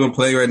Chelsea's been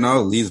playing right now,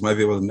 Leeds might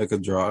be able to nick a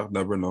draw.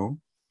 Never know.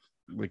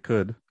 We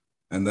could.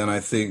 And then I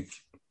think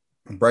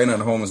Brighton at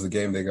home is the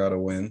game they got to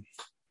win.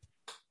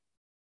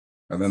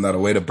 And then that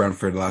away to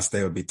Brentford last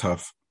day would be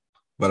tough.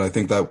 But I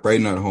think that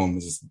Brighton at home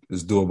is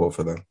doable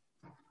for them.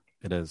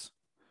 It is.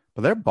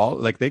 But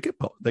they're they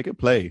could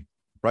play.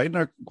 Brighton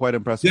are quite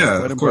impressive. Yeah,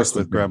 quite of course.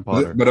 With Graham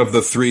Potter. But of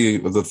the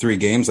three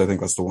games, I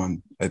think that's the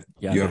one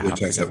you have the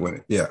chance at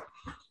winning. Yeah.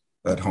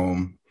 At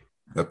home.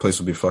 That place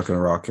will be fucking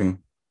rocking.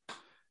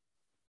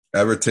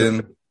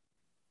 Everton.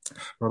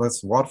 Well,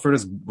 Watford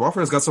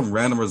has got some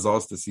random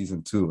results this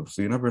season too,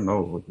 so you never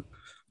know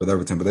with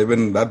Everton. But they've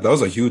been that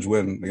was a huge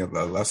win against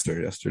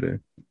Leicester yesterday.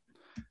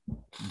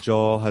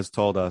 Joel has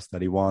told us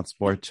that he wants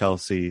more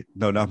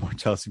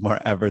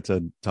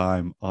Everton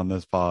time on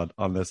this pod,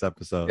 on this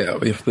episode. Yeah,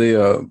 if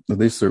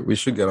we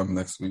should get them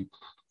next week.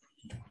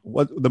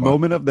 What the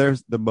moment of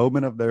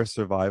their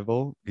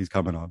survival, he's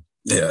coming on.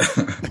 Yeah,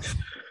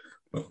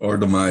 or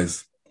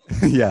demise.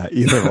 Yeah,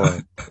 either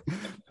one.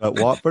 But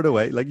Watford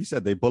away, like you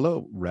said, they pull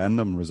out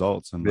random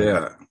results and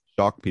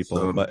shock people.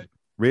 So, but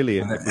really,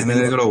 and then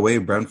they go away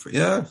Brentford.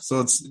 Yeah,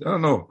 so it's I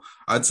don't know.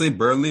 I'd say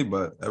Burnley,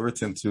 but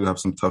Everton too have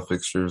some tough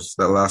fixtures.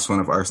 That last one,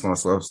 if Arsenal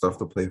still have stuff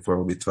to play for,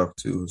 will be tough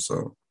too.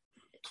 So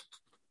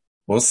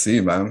we'll see,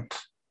 man.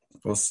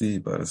 We'll see,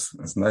 but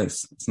it's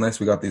nice. It's nice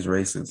we got these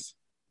races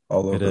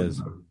all over. It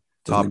is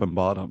top and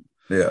bottom.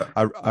 Yeah,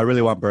 I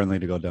really want Burnley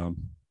to go down.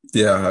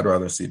 Yeah, I'd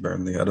rather see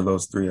Burnley. Out of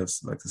those three, I'd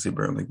like to see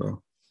Burnley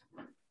go.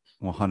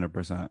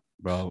 100%,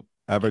 bro.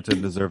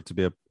 Everton deserve to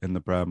be in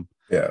the Prem.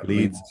 Yeah,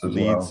 Leeds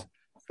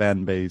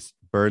fan base.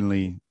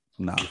 Burnley,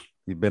 nah.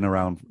 They've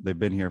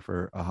been here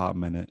for a hot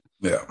minute.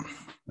 Yeah.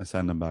 I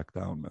send them back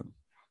down, man.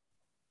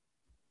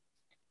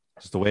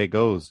 Just the way it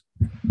goes.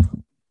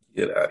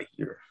 Get out of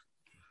here.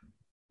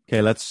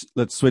 Okay, let's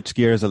switch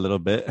gears a little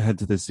bit. Head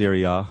to the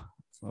Serie A.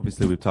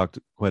 Obviously, we've talked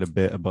quite a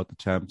bit about the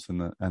champs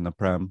and the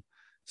Prem.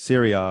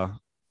 Serie A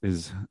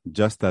is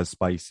just as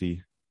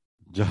spicy,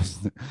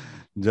 just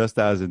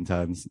as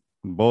intense.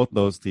 Both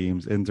those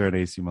teams, Inter and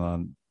AC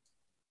Milan,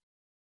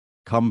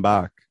 come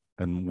back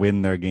and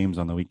win their games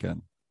on the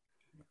weekend.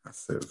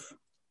 Massive.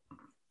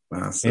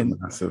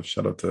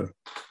 Shout out to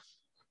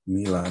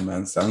Milan,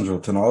 man. Sandro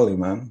Tonali,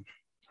 man.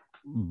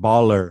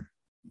 Baller.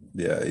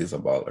 Yeah, he's a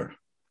baller.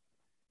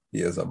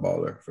 He is a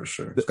baller for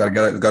sure. He's got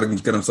to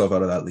get himself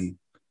out of that league.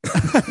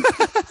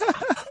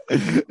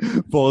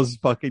 Bulls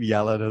fucking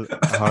yelling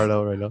hard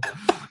out right now.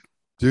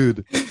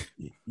 Dude,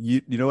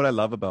 you know what I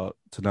love about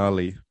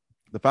Tonali?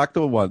 The fact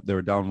that they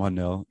were down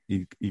 1-0,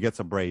 he gets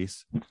a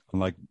brace on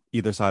like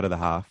either side of the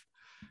half.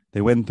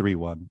 They win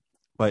 3-1.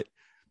 But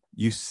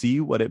you see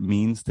what it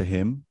means to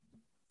him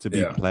to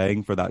be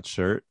playing for that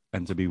shirt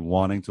and to be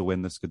wanting to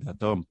win the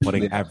Scudetto and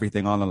putting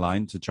everything on the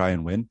line to try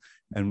and win.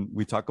 And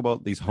we talk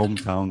about these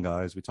hometown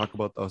guys. We talk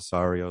about the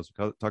Osarios.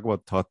 We talk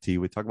about Totti.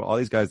 We talk about all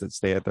these guys that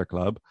stay at their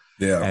club.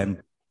 Yeah.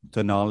 And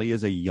Tonali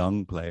is a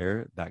young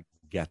player that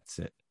gets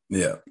it.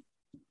 Yeah.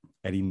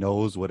 And he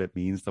knows what it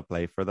means to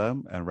play for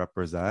them and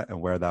represent and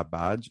wear that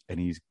badge. And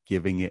he's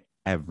giving it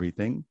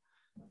everything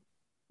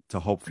to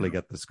hopefully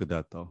get the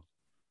Scudetto.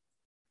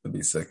 It'd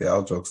be sick. Yeah,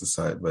 all jokes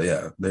aside. But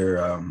yeah,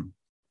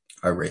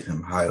 I rate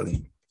him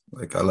highly.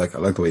 Like I like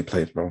the way he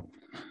played, bro.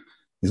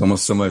 He's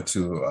almost similar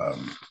to I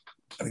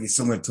think he's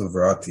similar to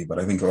Verratti, but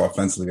I think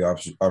offensively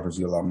offers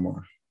you a lot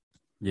more.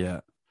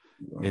 Yeah.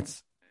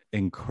 It's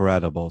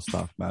incredible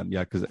stuff, man.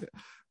 Yeah, because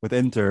with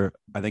Inter,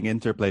 I think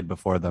Inter played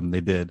before them.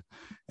 They did.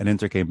 And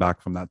Inter came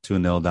back from that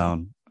 2-0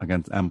 down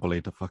against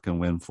Empoli to fucking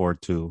win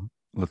 4-2.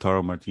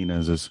 Lautaro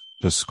Martinez is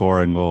just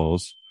scoring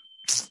goals.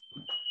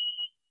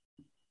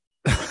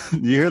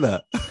 You hear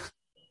that?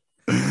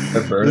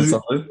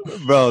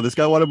 Bro, this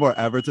guy wanted more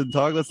Everton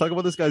talk. Let's talk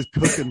about this guy's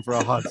cooking for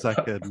a hot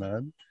second,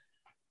 man.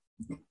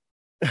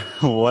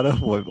 What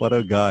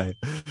a guy.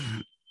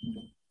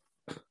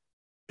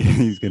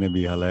 He's gonna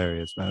be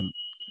hilarious, man.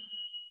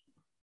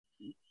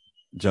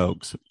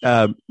 Jokes.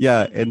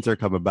 Yeah, Inter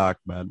coming back,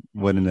 man,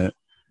 winning it.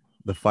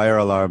 The fire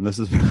alarm. This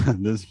is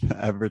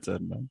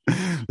Everton, man.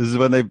 This is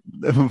when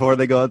before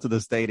they go out to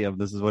the stadium.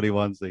 This is what he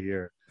wants to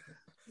hear.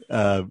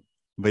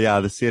 But yeah,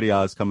 the Serie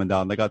A is coming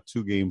down. They got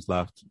 2 games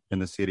left in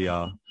the Serie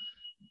A.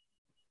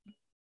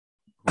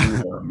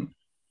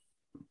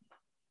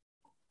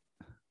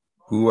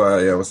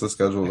 What's the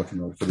schedule looking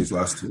like for these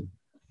last 2?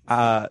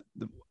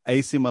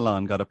 AC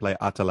Milan got to play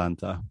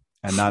Atalanta,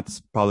 and that's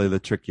probably the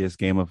trickiest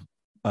game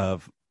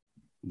of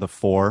the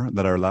 4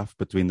 that are left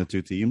between the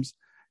 2 teams.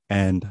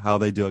 And how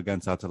they do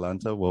against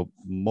Atalanta will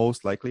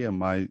most likely, in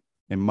my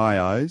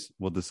eyes,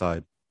 will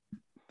decide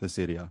the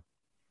Serie A.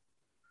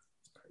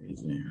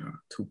 Yeah,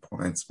 2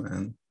 points,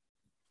 man.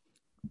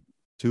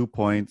 2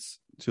 points,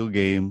 2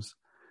 games.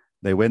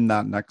 They win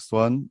that next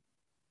one,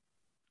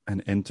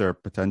 and Inter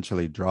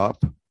potentially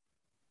drop.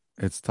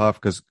 It's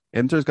tough because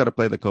Inter's got to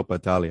play the Coppa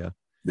Italia.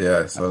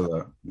 Yeah, I saw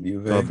that.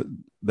 So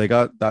they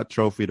got that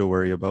trophy to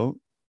worry about,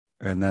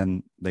 and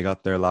then they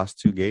got their last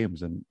 2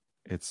 games, and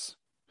it's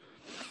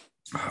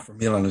for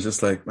Milan. It's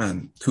just like,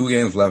 man, 2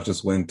 games left,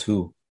 just win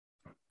 2,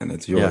 and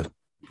it's yours. Yeah.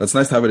 That's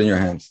nice to have it in your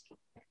hands.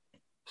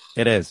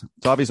 It is.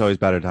 It's obviously always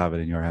better to have it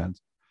in your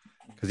hands.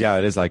 Because, yeah,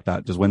 it is like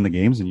that. Just win the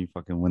games and you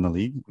fucking win the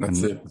league.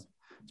 That's it.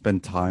 It's been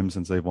time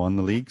since they've won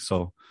the league.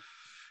 So,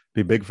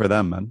 be big for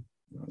them, man.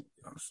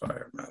 On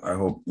fire, man. I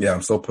hope. Yeah,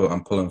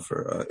 I'm pulling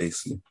for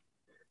AC.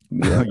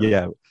 Yeah.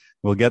 Yeah.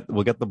 We'll get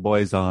the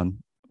boys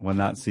on when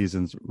that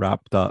season's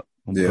wrapped up.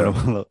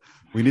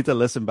 We need to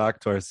listen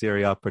back to our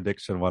Serie A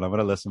prediction one. I'm going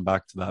to listen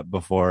back to that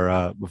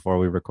before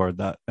we record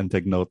that and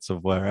take notes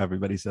of where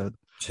everybody said.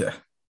 Yeah.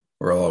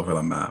 We're all over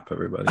the map,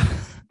 everybody.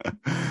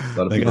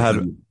 I think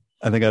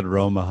I had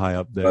Roma high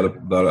up there.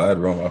 I had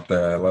Roma up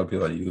there. A lot of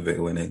people had Juve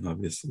winning,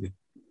 obviously.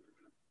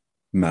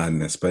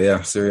 Madness. But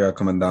yeah, Serie A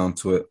coming down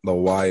to it. The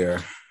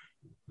wire.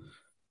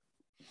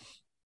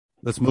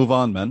 Let's move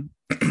on, man.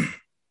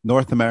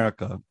 North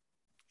America.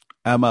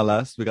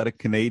 MLS. We got a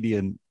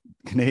Canadian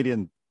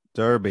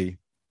derby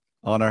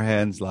on our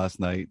hands last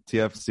night.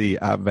 TFC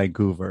at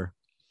Vancouver.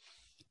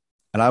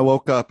 And I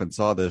woke up and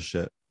saw this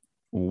shit.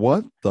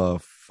 What the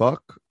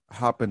fuck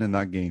happened in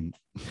that game?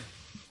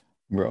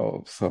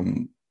 Bro,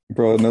 in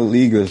the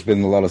league, there's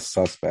been a lot of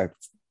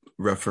suspect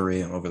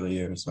refereeing over the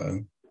years,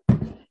 man.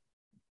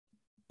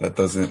 That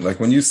doesn't, like,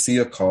 when you see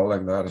a call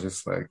like that, it's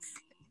just like,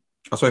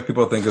 that's why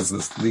people think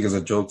this league is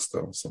a joke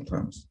still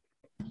sometimes.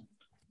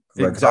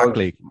 Like,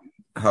 exactly.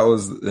 How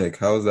is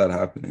that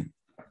happening?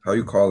 How are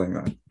you calling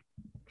that?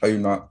 How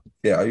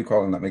are you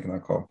calling that, making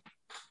that call?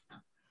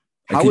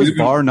 How is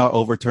VAR not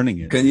overturning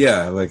it?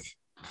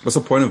 What's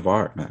the point of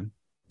VAR, man?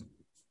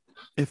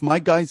 If my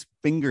guy's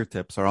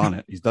fingertips are on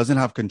it, he doesn't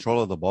have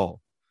control of the ball.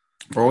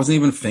 Bro, it wasn't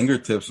even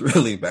fingertips,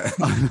 really, man.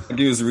 Like,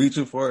 he was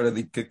reaching for it and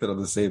he kicked it at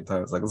the same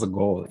time. It's like, it's a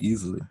goal,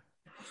 easily.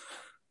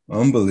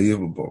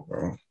 Unbelievable,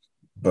 bro.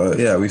 But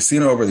yeah, we've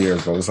seen it over the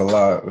years, bro. There's a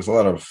lot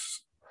of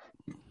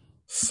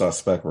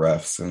suspect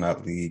refs in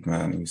that league,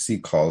 man. You see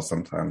calls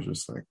sometimes,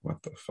 just like,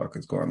 what the fuck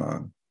is going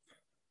on?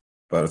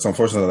 But it's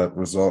unfortunate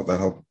that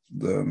helped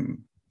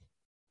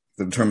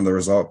determine the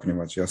result pretty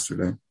much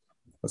yesterday.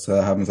 That's how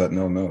it happens at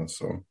 0-0.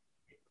 So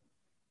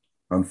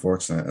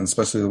unfortunate, and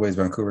especially the ways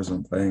Vancouver's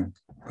been playing.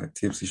 Like,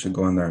 TFC should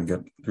go in there and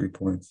get 3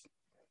 points.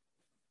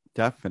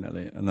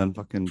 Definitely. And then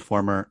fucking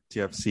former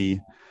TFC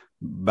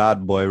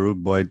bad boy,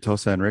 rude boy,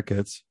 Tosa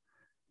Enriquez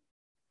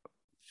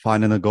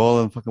finding a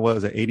goal in fucking, what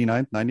was it,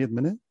 89th, 90th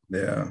minute?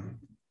 Yeah.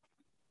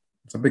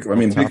 It's a big. I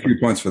mean, big 3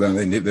 points for them.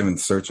 They've been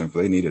searching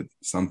for. They needed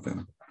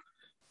something.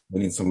 They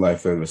need some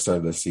life there to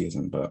start the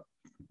season, but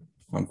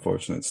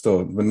unfortunate.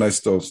 Still, but nice.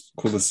 Still, it's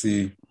cool to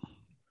see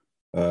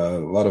a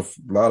lot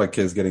of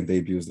kids getting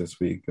debuts this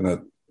week in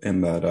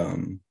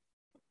that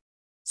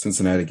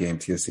Cincinnati game.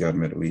 TSC had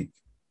midweek.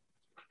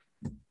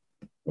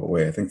 But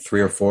wait, I think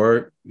 3 or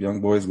 4 young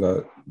boys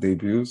got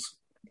debuts.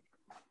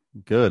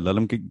 Good. Let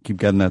them keep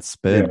getting that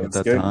spin, get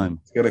that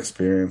time. Get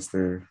experience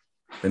there.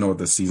 They know what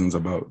the season's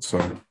about.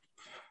 So,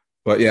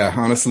 but yeah,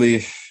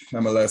 honestly,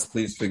 MLS,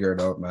 please figure it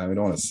out, man. We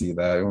don't want to see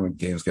that. We don't want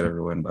games get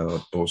ruined by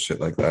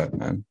bullshit like that,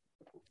 man.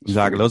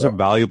 Exactly. Those are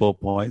valuable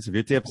points. If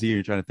you're TFC,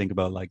 you're trying to think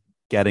about like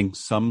getting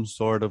some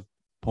sort of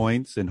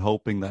points and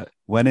hoping that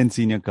when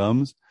Insigne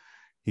comes,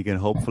 he can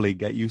hopefully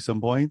get you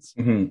some points.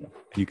 Mm-hmm.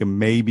 You can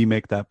maybe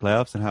make that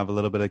playoffs and have a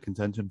little bit of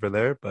contention for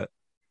there. But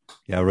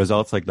yeah,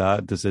 results like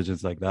that,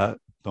 decisions like that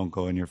don't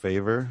go in your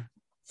favor.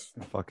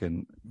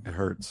 It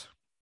hurts.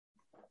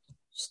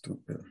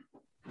 Stupid.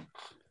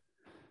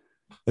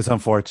 It's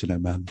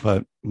unfortunate, man.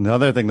 But the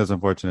other thing that's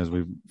unfortunate is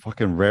we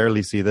fucking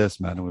rarely see this,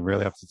 man. And we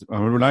really have to.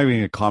 We're not even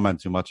going to comment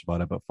too much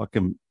about it, but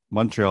fucking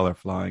Montreal are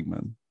flying,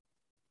 man.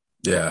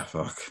 Yeah,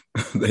 fuck.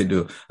 They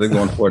do. They're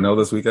going 4-0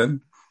 this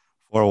weekend.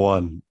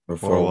 4-1. Or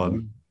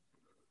 4-1.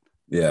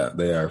 Yeah,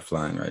 they are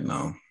flying right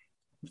now,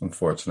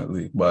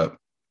 unfortunately. But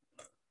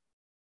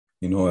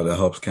you know what? It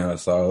helps Canada.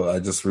 So I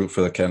just root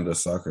for the Canada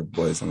soccer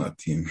boys on that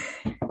team.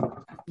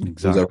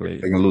 Exactly.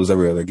 They're going to lose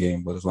every other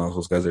game, but as long as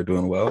those guys are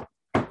doing well,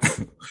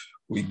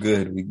 we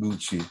good. We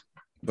Gucci.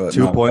 But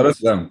 2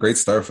 points. Them. Great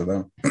start for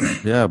them.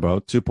 Yeah, bro.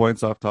 2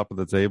 points off top of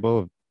the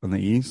table in the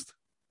East.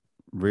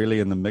 Really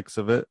in the mix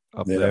of it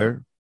up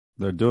there.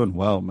 They're doing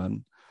well,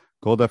 man.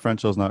 Goal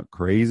differential is not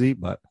crazy,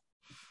 but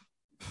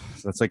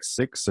that's like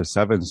 6 or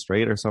 7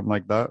 straight or something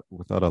like that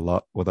without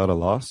a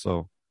loss.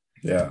 So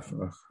yeah,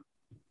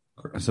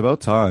 it's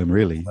about time,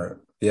 really.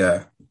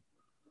 Yeah,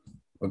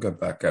 we'll get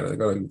back at it. They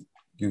got a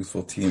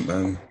youthful team,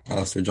 man.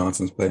 Alistair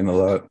Johnson's playing a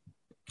lot.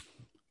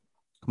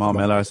 Come on,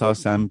 Miller. I saw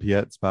Sam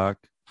Piet's back.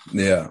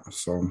 Yeah,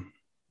 so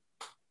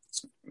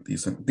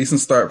decent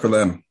start for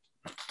them.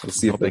 We'll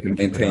see if they can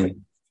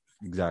maintain.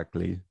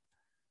 Exactly.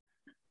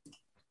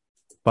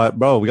 But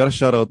bro, we gotta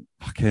shout out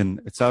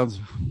it sounds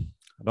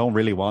I don't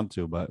really want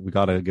to, but we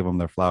gotta give them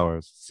their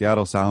flowers.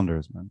 Seattle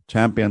Sounders, man.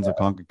 Champions of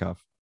CONCACAF.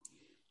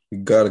 We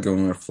gotta give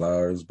them their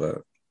flowers,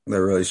 but they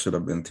really should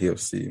have been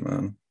TFC,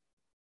 man.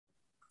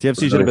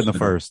 TFC should have been the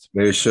first.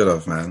 They should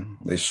have, man.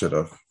 They should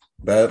have.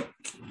 That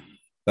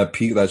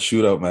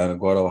shootout, man, in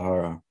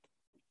Guadalajara.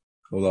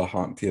 A little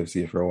haunt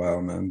TFC for a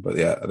while, man. But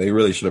yeah, they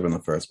really should have been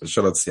the first. But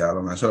shout out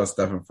Seattle, man. Shout out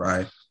Stephen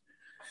Fry.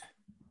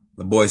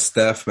 The boy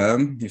Steph,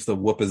 man. He used to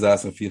whoop his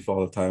ass in FIFA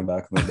all the time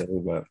back in the day.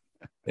 But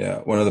yeah,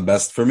 one of the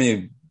best. For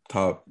me,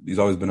 top. He's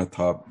always been a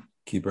top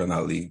keeper in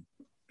that league.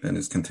 And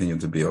has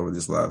continued to be over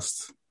these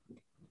last,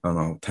 I don't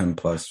know, 10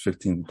 plus,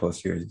 15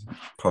 plus years.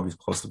 Probably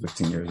close to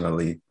 15 years in the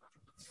league.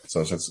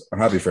 So I'm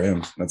happy for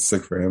him. That's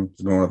sick for him.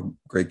 He's one of the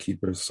great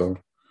keepers. So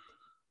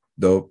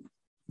dope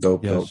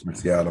for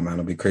Seattle, man.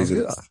 It'll be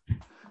crazy.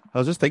 I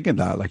was just thinking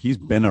that, like, he's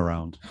been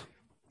around.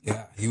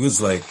 Yeah, he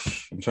was like,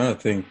 I'm trying to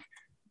think.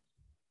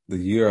 The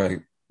year I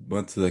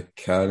went to the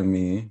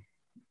academy,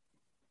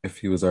 if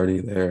he was already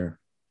there,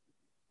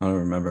 I don't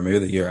remember. Maybe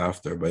the year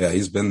after, but yeah,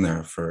 he's been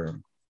in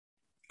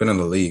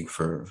the league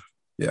for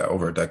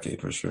over a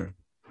decade for sure.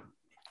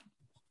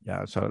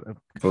 Yeah, so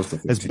close to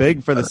 15. It's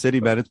big for the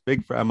city, man. It's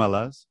big for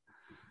MLS.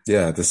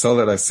 Yeah, to sell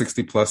it at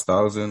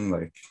 60,000+,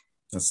 like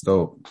that's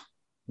dope.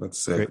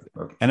 That's sick.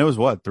 And it was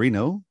what,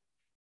 3-0?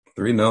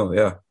 3-0,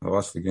 yeah. I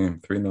watched the game.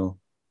 3-0.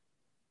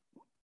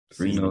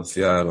 3-0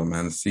 Seattle,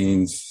 man. The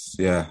scenes,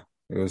 yeah.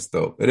 It was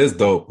dope. It is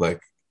dope, like,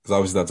 because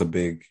obviously that's a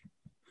big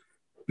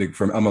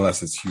from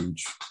MLS. It's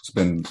huge. It's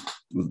been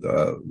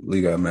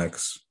Liga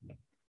MX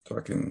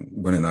fucking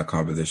winning that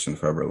competition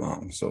forever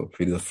long. So if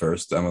he's the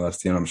first MLS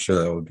team, I'm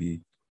sure this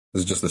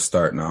is just the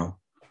start now.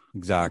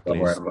 Exactly.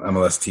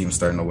 MLS team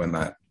starting to win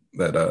that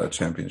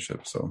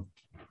championship. So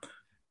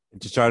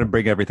just try to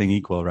bring everything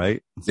equal,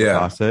 right?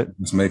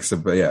 Just make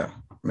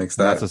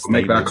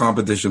that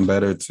competition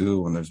better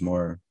too when there's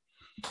more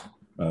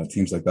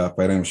teams like that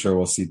fighting. I'm sure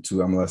we'll see 2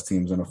 MLS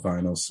teams in a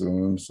final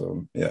soon.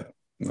 So yeah,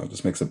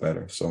 just makes it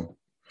better. So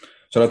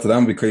shout out to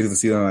them. It'd be crazy to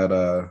see them at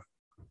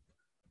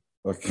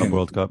Club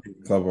World Cup.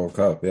 Club World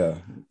Cup, yeah.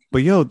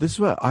 But yo, this is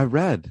what I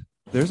read.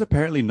 There's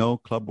apparently no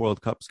Club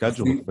World Cup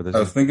scheduled for this. I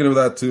was thinking of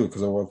that too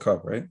because of World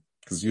Cup, right?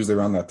 Because it's usually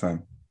around that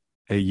time.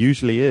 It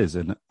usually is,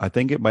 and I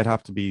think it might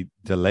have to be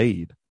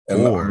delayed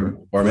or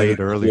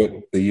maybe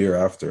early the year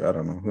after. I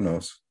don't know. Who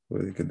knows?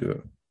 They could do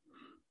it.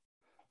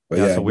 But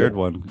yeah, it's a weird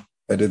one.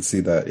 I did see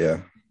that.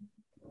 Yeah,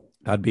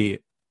 that'd be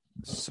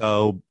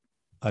so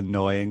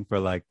annoying for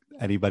like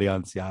anybody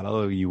on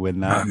Seattle. You win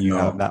that, and you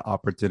have that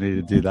opportunity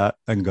to do that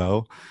and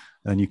go,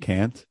 and you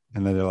can't.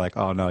 And then they're like,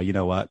 "Oh no, you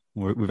know what?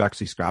 We've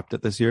actually scrapped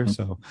it this year,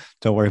 so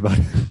don't worry about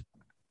it."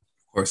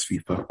 Of course,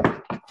 FIFA.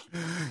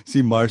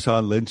 See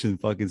Marshawn Lynch in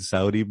fucking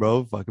Saudi,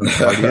 bro. Fucking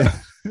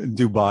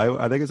Dubai.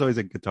 I think it's always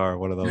in Qatar.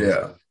 One of those.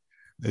 Yeah.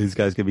 These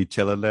guys could be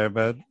chilling there,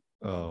 man.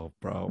 Oh,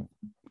 bro.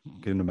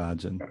 Can you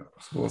imagine?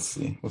 So we'll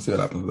see. We'll see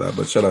what happens with that.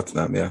 But shout out to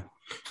them. Yeah,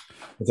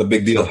 it's a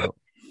big Big deal. shout out.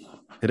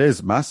 It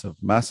is massive,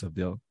 massive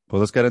deal. But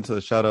let's get into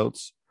the shout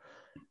outs.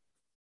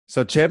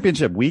 So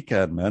championship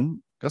weekend,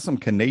 man. Got some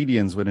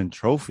Canadians winning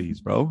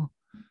trophies, bro.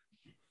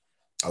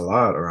 A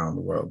lot around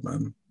the world,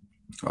 man.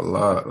 A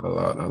lot, a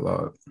lot, a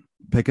lot.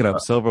 Picking up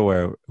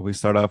silverware. We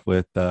start off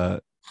with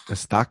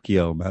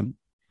Estacio, man.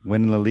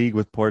 Winning the league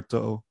with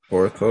Porto.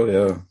 Porto,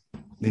 yeah.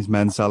 These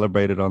men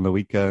celebrated on the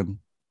weekend.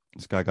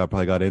 This guy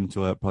probably got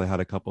into it, probably had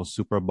a couple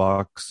super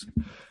bucks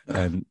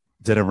and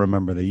didn't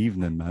remember the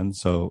evening, man.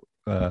 So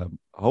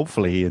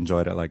hopefully he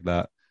enjoyed it like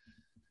that.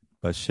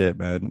 But shit,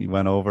 man, he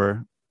went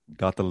over,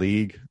 got the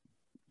league,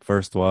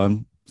 first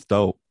one. It's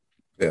dope.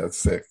 Yeah, it's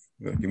sick.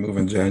 Like, you move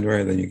in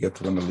January, then you get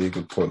to win the league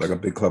with Porto, like a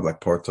big club like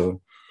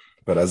Porto.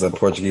 But as a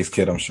Portuguese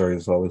kid, I'm sure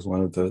he's always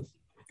wanted to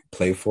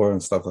play for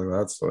and stuff like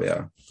that. So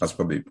yeah, that's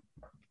probably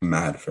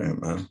mad for him,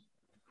 man.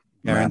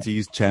 Mad.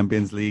 Guarantees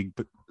Champions League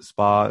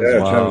spot as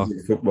Yeah, well. Champions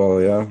League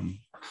football, yeah.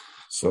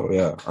 So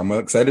yeah, I'm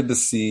excited to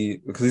see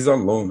because he's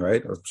on loan,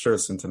 right? I'm sure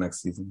it's into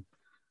next season.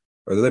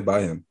 Or did they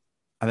buy him?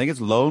 I think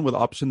it's loan with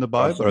option to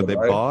buy, Option or to they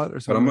buy. bought or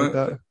But something like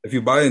that. if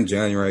you buy in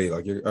January,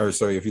 like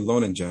if you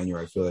loan in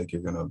January, I feel like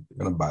you're gonna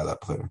buy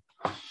that player.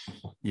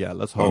 Yeah,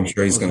 let's I'm hope.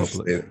 sure he's Let's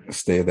gonna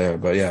stay there.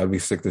 But yeah, it'd be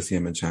sick to see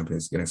him in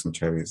Champions, getting some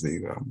Champions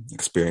League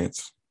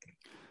experience.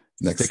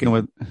 Next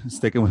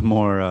sticking with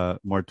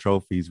more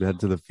trophies. We head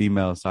to the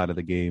female side of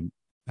the game,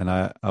 and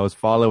I was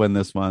following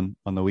this one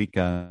on the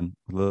weekend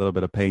with a little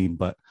bit of pain,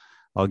 but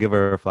I'll give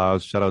her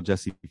flowers. Shout out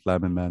Jessie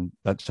Fleming, man.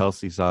 That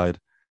Chelsea side,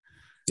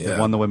 they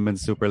won the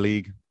Women's Super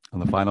League on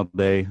the final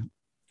day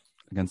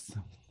against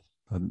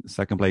the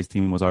second place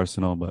team was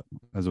Arsenal, but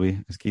as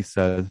Keith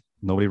said,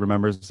 nobody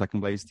remembers the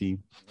second place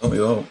team. No, we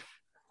don't.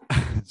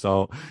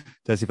 So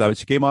Jessie Fleming,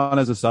 she came on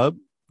as a sub.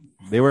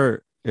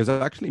 It was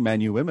actually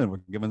Man U women were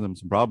giving them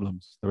some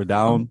problems. They were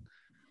down,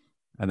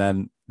 and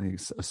then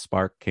a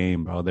spark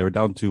came, bro. They were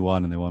down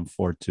 2-1 and they won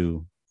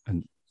 4-2.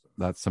 And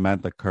that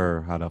Samantha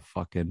Kerr had a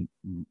fucking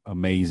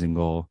amazing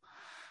goal.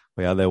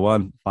 But yeah, they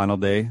won. Final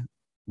day,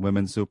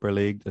 Women's Super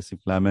League. Jessie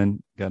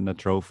Fleming getting a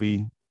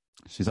trophy.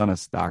 She's on a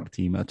stacked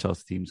team. That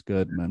Chelsea team's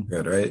good, man.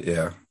 Good, right?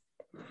 Yeah.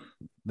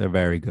 They're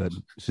very good.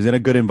 She's in a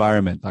good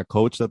environment. That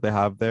coach that they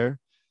have there,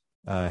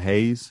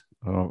 Hayes.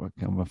 I'm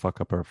gonna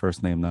fuck up her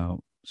first name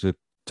now. She's a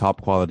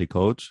top quality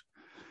coach.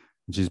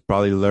 She's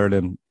probably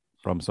learning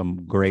from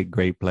some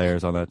great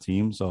players on that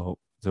team. So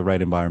it's the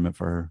right environment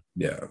for her.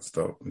 Yeah, it's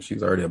dope. And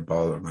she's already a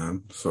baller,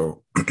 man.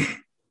 So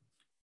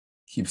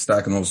keep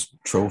stacking those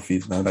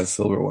trophies, man. That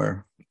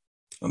silverware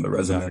on the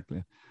resume.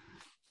 Exactly.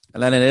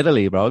 And then in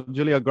Italy, bro,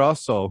 Giulia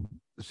Grosso,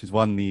 she's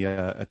won the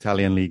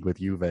Italian league with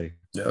Juve.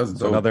 Yeah, that's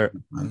so dope.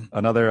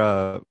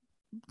 Another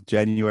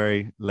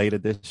January late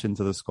addition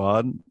to the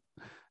squad,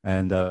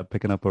 and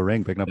picking up a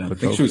ring, picking up a trophy. I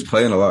think she was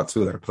playing a lot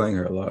too. They're playing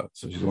her a lot,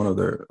 so she's one of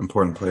their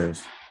important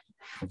players.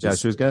 Yeah,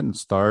 she was getting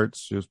starts.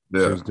 She was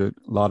doing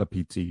a lot of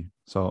PT.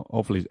 So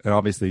hopefully, and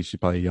obviously, she's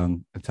probably a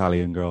young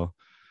Italian girl.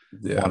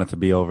 Yeah. Wanted to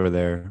be over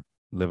there,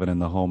 living in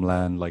the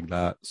homeland like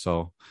that.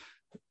 So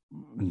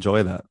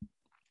enjoy that.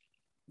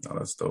 Oh,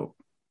 that's dope.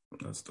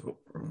 That's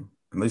dope, bro.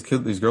 And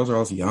these girls are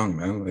also young,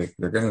 man. Like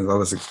they're getting all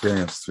this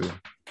experience too.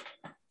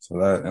 So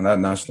that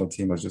national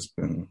team has just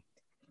been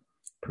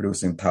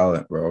producing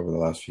talent, bro, over the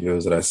last few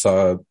years. That I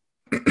saw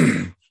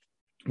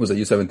was it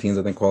U17s,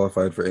 I think,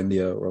 qualified for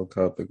India World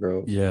Cup, the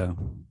girls. Yeah.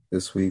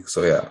 This week.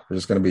 So yeah, we're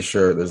just gonna be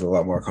sure there's a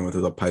lot more coming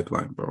through the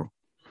pipeline, bro.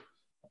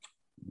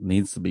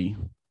 Needs to be.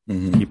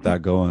 Mm-hmm. Keep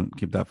that going,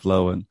 keep that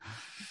flowing.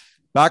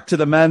 Back to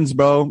the men's,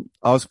 bro.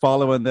 I was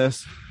following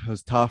this. It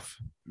was tough.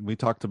 We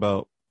talked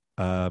about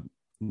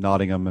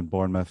Nottingham and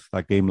Bournemouth,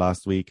 that game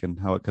last week, and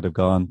how it could have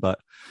gone. But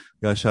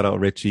we gotta shout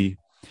out Richie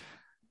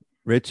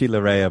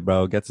Larea,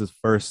 bro, gets his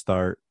first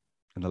start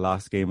in the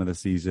last game of the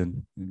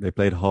season. They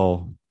played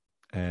Hull,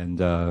 and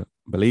I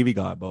believe he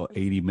got about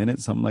 80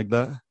 minutes, something like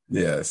that.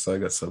 Yeah, so I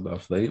got subbed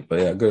off late, but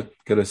yeah, good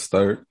to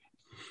start.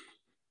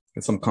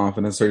 Get some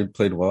confidence. He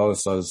played well. I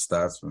saw his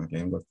stats from the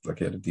game. Looked like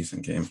he had a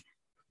decent game.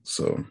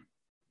 So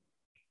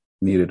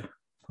needed.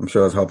 I'm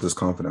sure that's helped his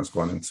confidence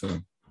going into.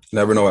 You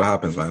never know what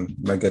happens, man. You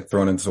might get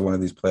thrown into one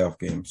of these playoff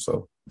games.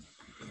 So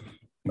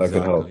that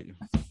could help.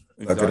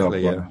 That could help.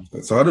 Yeah.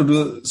 So how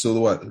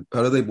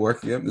do they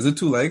work again? Is it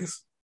 2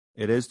 legs?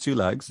 It is 2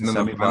 legs. And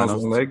then the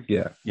finals 1 leg?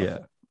 Yeah. Yeah.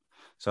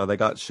 So they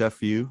got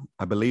Sheffield.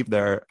 I believe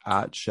they're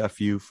at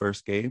Sheffield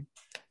first game,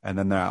 and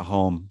then they're at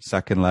home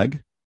second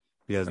leg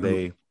because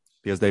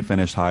they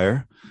finished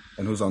higher.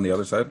 And who's on the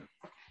other side?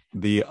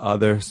 The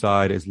other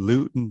side is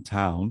Luton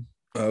Town.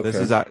 Okay. This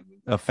is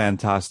a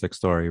fantastic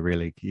story,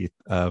 really, Keith,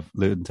 of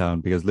Luton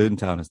Town, because Luton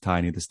Town is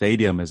tiny. The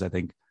stadium is, I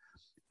think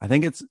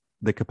it's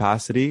the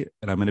capacity,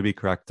 and I'm going to be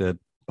corrected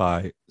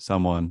by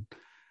someone,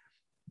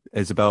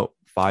 is about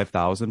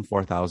 4,000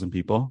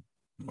 people.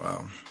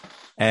 Wow.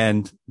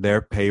 And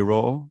their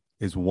payroll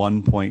is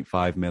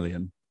 1.5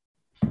 million.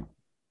 That's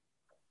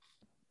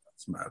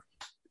mad.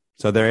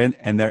 So they're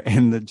in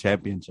the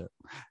championship,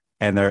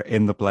 and they're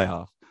in the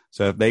playoff.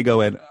 So if they go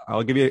in,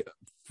 I'll give you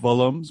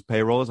Fulham's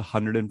payroll is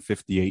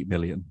 158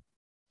 million.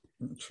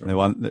 Sure. They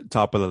won the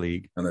top of the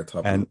league, And they're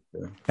top and of the,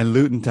 yeah. and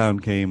Luton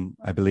Town came,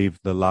 I believe,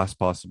 the last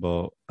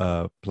possible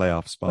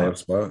playoff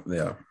spot,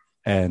 Yeah.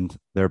 and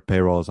their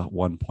payroll is at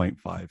 1.5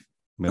 And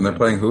they're million.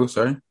 playing who?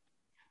 Sorry,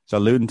 So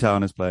Luton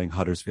Town is playing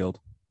Huddersfield.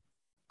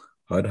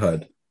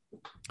 Hud.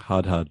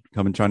 Hud.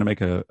 Coming, trying to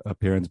make a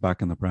appearance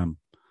back in the Prem.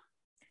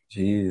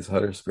 Jeez,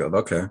 Huddersfield.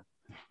 Okay.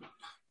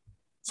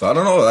 So I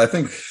don't know. I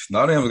think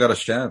Nottingham's got a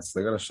chance.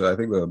 They got a shot. I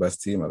think they're the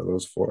best team out of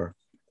those four.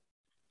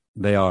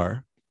 They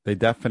are. They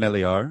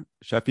definitely are.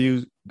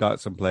 Sheffield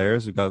got some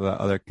players. We got that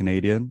other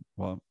Canadian.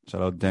 Well,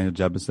 shout out Daniel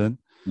Jebison.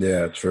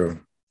 Yeah,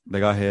 true. They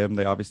got him.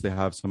 They obviously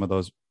have some of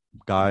those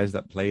guys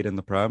that played in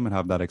the Prem and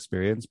have that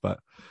experience. But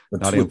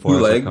Nottingham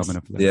Forest are coming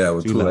up. Yeah,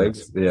 with two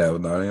legs. Yeah,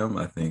 with Nottingham,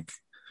 I think.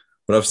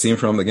 What I've seen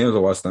from the games I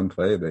watched them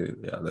play, they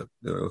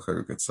look like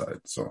a good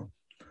side. So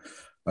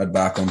I'd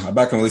back them. I'd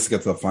back them at least to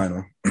get to the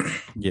final.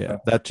 Yeah,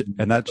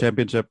 that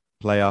championship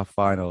playoff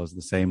final is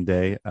the same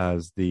day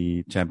as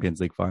the Champions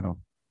League final.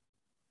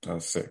 That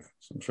was sick.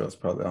 So I'm sure that's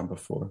probably on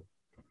before.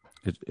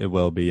 It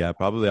will be, yeah,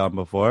 probably on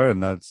before,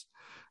 and that's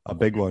a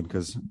big one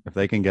because if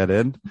they can get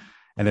in,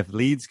 and if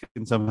Leeds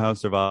can somehow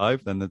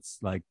survive, then it's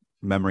like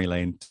memory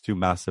lane, two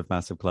massive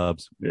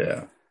clubs.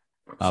 Yeah,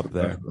 up so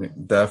there.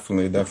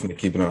 Definitely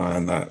keeping an eye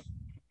on that.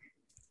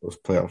 Those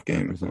playoff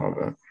games and all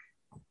that.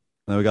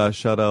 Then we got to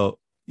shout out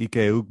Ike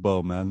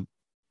Ugbo, man.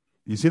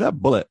 You see that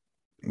bullet?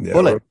 Yeah,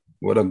 Bullet.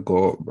 What a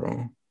goal,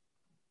 bro.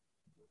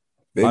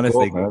 Big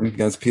Honestly, goal, man,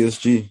 against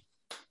PSG.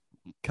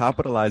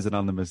 Capitalizing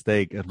on the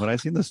mistake. And when I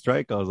seen the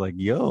strike, I was like,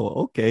 yo,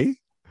 okay.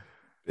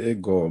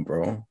 Big goal,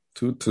 bro.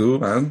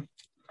 2-2, man.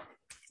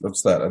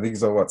 What's that? I think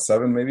he's at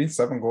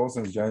seven goals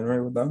since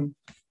January with them.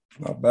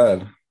 Not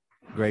bad.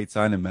 Great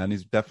signing, man.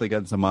 He's definitely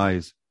getting some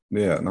eyes.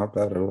 Yeah, not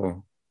bad at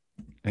all.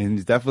 And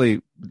he's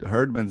definitely,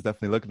 Herdman's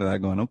definitely looking at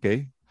that going,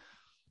 okay.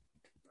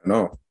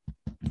 No.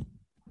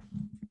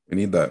 We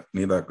need that.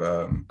 We need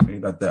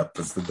that depth.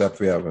 It's the depth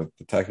we have. The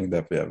attacking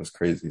depth we have is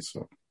crazy.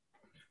 So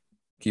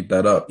keep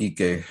that up,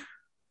 Ike.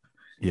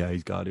 Yeah,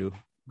 he's got to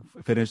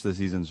finish the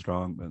season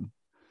strong,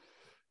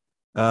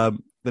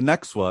 man. The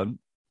next one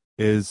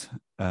is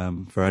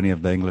for any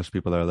of the English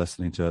people that are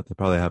listening to it, they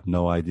probably have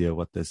no idea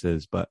what this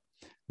is, but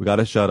we got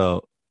to shout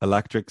out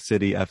Electric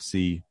City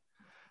FC,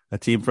 a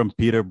team from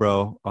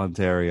Peterborough,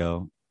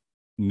 Ontario,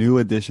 new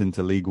addition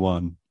to League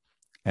One,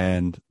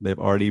 and they've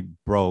already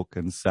broke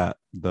and set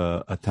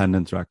the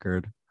attendance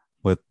record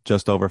with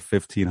just over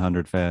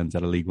 1,500 fans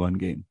at a League One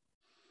game.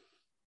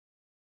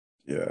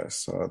 Yeah, I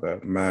saw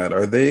that. Mad.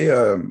 Are they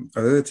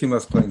the team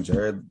that's playing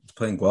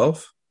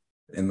Guelph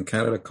in the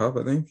Canada Cup,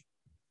 I think?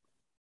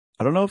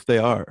 I don't know if they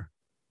are.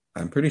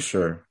 I'm pretty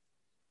sure.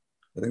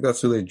 I think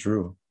that's who they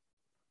drew.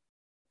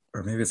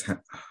 Or maybe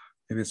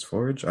it's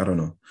Forge? I don't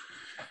know.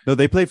 No,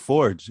 they play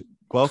Forge.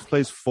 Guelph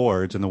plays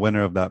Forge, and the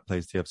winner of that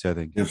plays TFC, I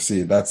think.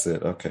 TFC, that's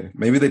it. Okay.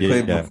 Maybe they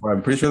played before.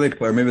 I'm pretty sure they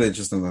played, or maybe they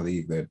just in the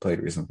league. They played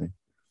recently.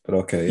 But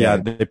okay. Yeah,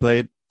 they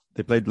played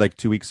like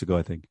 2 weeks ago,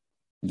 I think.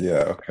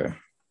 Yeah, okay.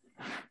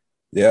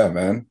 Yeah,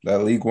 man.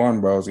 That League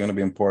One, bro, is going to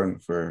be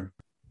important for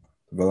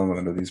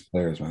development of these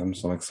players, man.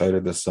 So I'm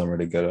excited this summer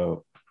to get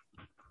out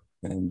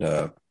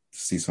and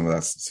see some of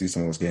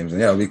those games.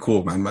 And yeah, it'll be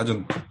cool, man.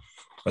 Imagine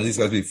these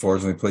guys be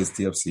Forge and they plays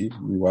TFC.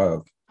 It'd be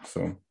wild.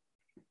 So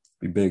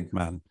be big.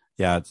 Man.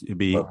 Yeah, it'd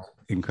be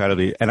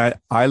incredibly. And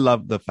I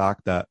love the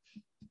fact that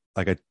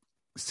like a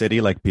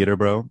city like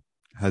Peterborough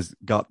has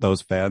got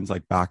those fans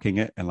like backing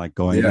it and like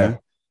going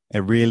there. It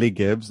really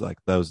gives like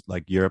those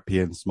like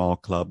European small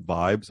club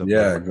vibes of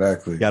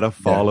exactly. Get a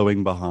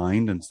following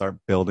behind and start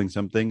building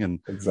something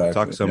and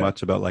talk so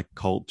much about like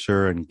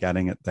culture and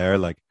getting it there.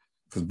 Like,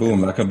 because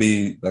boom, that could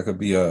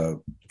be a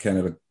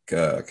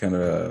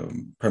Canada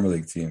Premier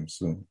League team.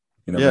 So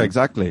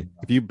exactly.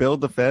 If you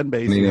build the fan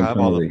base, you have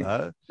all of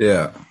that.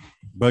 Yeah.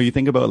 But you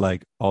think about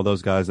like all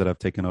those guys that have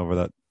taken over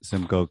that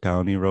Simcoe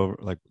County rover,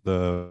 like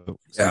the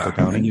Simcoe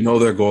County.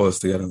 And their goal is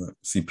to get in the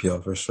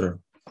CPL for sure.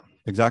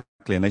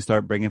 Exactly. And they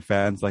start bringing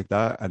fans like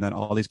that. And then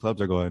all these clubs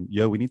are going,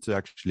 yo, we need to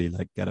actually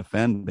like get a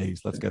fan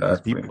base. Let's get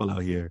these people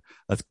out here.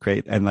 Let's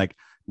create. And like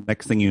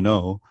next thing you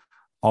know,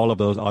 all of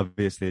those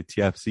obviously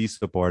TFC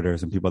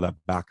supporters and people that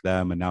back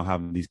them and now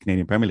have these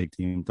Canadian Premier League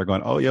teams, they're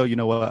going, oh, yo, you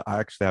know what? I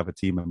actually have a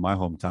team in my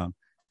hometown.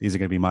 These are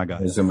going to be my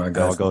guys. These are my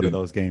guys. I'll go to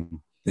those games.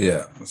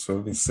 Yeah. So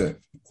it'll be sick.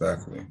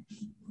 Exactly.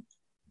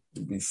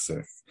 It'll be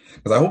sick.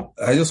 Because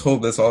I just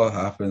hope this all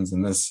happens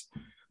and this,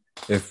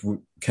 if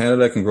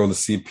Canada can grow the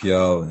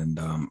CPL and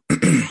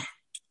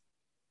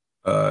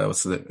I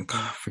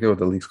forget what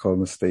the league's called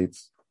in the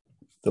States.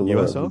 The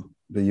USL?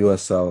 The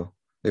USL.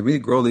 If we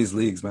grow these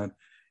leagues, man,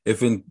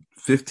 if in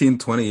 15,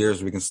 20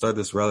 years we can start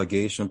this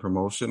relegation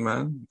promotion,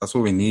 man, that's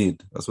what we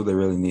need. That's what they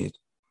really need.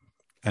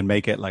 And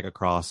make it like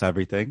across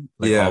everything.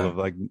 Like all of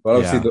like,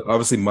 but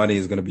obviously money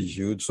is going to be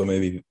huge. So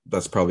maybe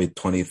that's probably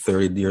 20,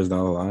 30 years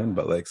down the line.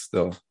 But like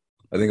still,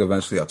 I think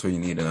eventually that's what you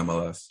need in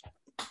MLS.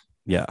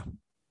 Yeah.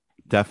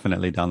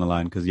 Definitely down the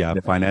line because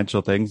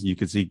financial things you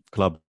could see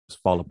clubs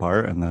fall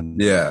apart and then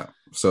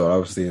So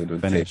obviously it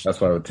would take. Finished. That's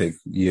why it would take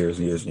years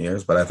and years and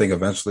years. But I think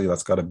eventually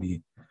that's got to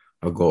be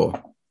a goal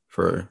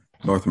for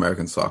North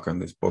American soccer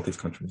in both these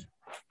countries.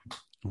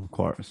 Of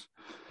course.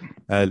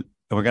 We're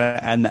going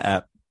to end the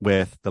app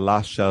with the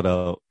last shout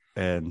out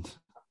and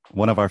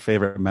one of our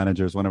favorite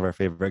managers, one of our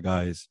favorite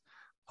guys,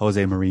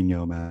 Jose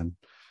Mourinho, man.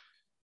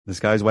 This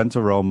guy's went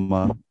to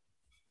Roma.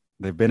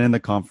 They've been in the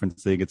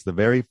Conference League. It's the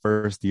very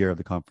first year of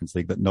the Conference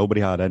League that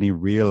nobody had any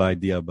real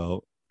idea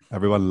about.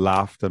 Everyone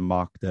laughed and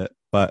mocked it.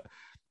 But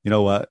you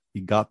know what?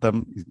 He got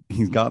them.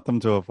 He's got them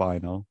to a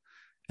final.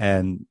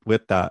 And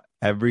with that,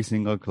 every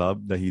single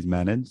club that he's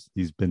managed,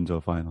 he's been to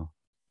a final.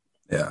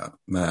 Yeah,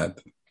 mad.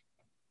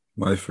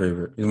 My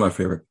favorite. He's my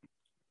favorite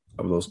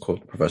of those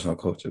professional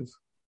coaches.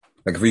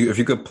 Like if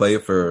you could play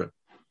for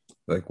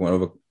like one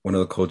of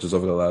the coaches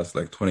over the last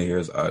like 20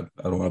 years, I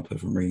don't want to play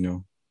for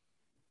Mourinho.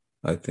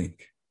 I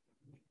think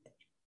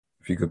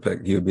if you could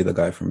pick, he would be the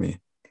guy for me.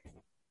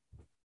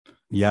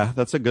 Yeah,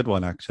 that's a good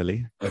one,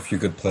 actually. If you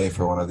could play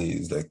for one of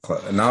these, like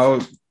now,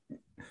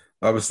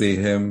 obviously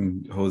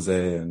him,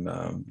 Jose, and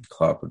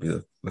Klopp would be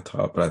the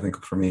top. But I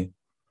think for me,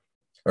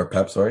 or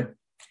Pep, sorry.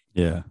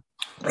 Yeah.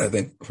 I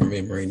think for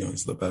me, Mourinho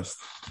is the best.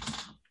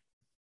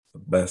 The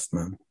best,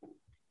 man.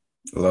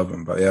 I love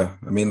him. But yeah,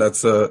 I mean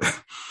that's the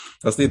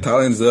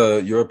Italians'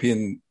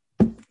 European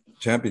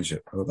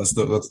championship. That's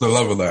the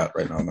level they're at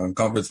right now, man.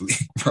 Conference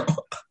League, bro.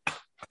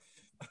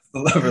 That's the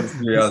level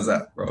Serie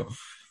at, bro.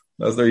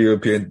 That's their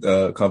European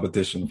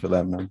competition for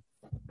them, man.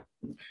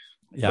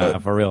 Yeah,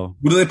 for real.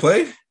 Who do they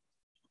play?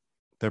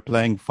 They're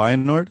playing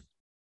Feyenoord.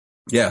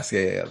 Yes,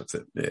 yeah, that's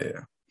it.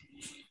 Yeah.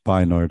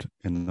 Feyenoord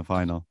in the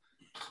final,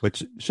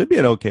 which should be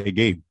an okay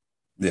game.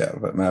 Yeah,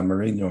 but man,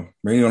 Mourinho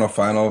in a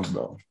final,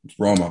 bro. It's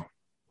Roma.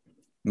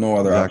 No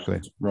other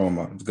options.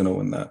 Roma is gonna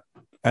win that.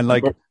 And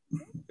like,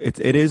 it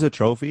is a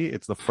trophy.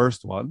 It's the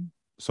first one,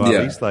 so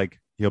at least like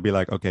he'll be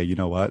like, okay, you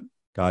know what,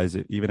 guys,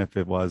 even if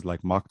it was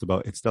like mocked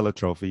about, it's still a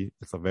trophy.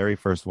 It's the very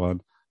first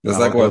one. Does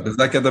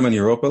that get them in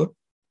Europa?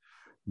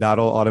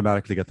 That'll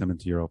automatically get them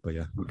into Europa.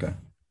 Yeah. Okay.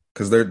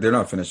 Because they're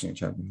not finishing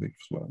Champions League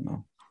as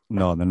well.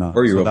 No, they're not.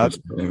 Or Europa.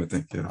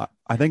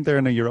 I think they're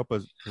in a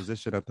Europa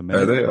position at the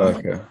minute. Are they?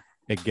 Okay.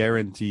 It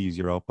guarantees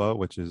Europa,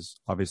 which is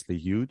obviously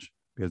huge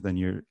because then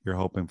you're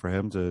hoping for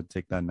him to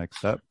take that next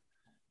step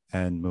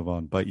and move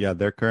on. But yeah,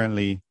 they're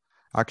currently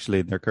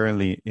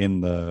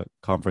in the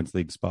Conference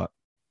League spot.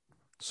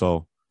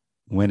 So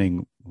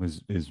winning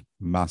is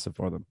massive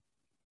for them.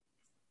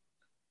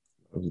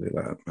 Lovely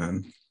that,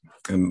 man.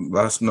 And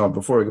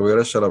before we go, we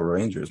gotta shut up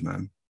Rangers,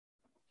 man.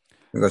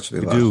 We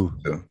actually do.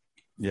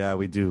 Yeah,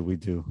 we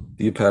do.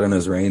 Deep had in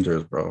his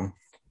Rangers, bro.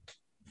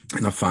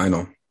 In a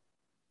final.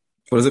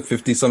 What is it,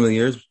 50-something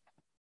years?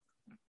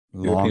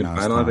 European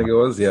final, I think it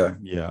was. Yeah.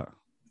 Yeah.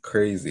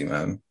 Crazy,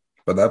 man.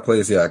 But that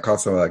place, I caught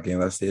some of that game.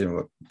 That stadium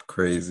looked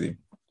crazy.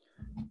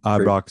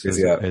 Ibrox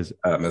is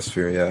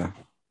atmosphere, yeah.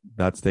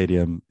 That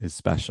stadium is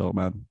special,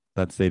 man.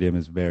 That stadium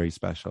is very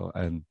special.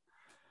 And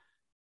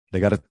they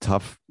got a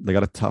tough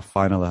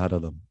final ahead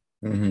of them.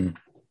 Mm-hmm.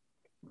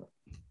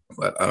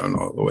 But I don't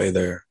know, the way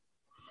the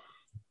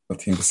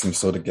team just seems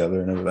so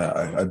together and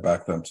everything. I'd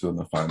back them too in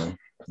the final.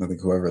 I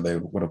think whoever they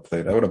would have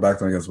played, I would have backed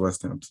them against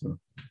West Ham too.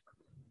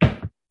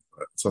 But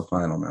it's a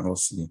final, man. We'll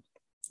see.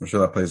 I'm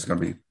sure that place is going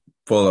to be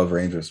full of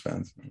Rangers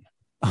fans.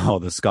 Oh,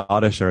 the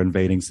Scottish are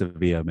invading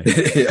Sevilla,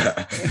 mate.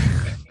 Yeah.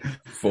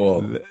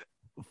 Full.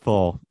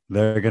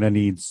 They're going to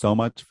need so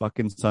much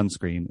fucking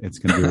sunscreen. It's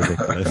going to be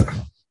ridiculous.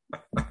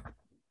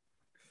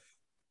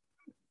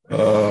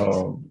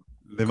 Oh.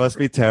 They must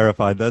be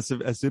terrified. As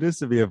soon as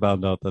Sevilla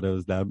found out that it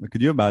was them.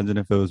 Could you imagine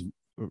if it was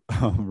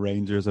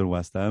Rangers and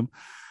West Ham?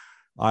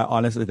 I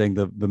honestly think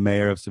the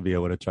mayor of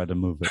Sevilla would have tried to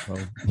move it, bro.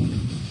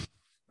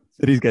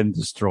 City's getting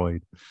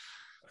destroyed.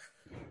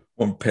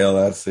 One pale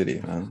ass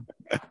city, man.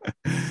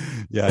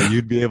 Yeah,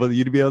 you'd be able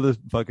to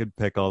fucking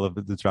pick all of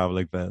the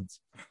traveling fans.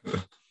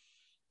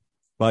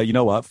 But you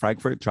know what?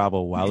 Frankfurt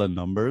travel well in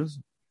numbers,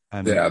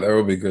 and yeah, that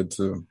would be good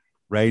too.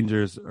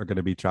 Rangers are going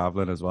to be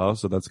traveling as well,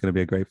 so that's going to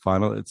be a great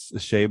final. It's a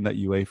shame that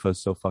UEFA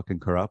is so fucking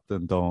corrupt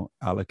and don't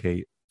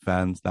allocate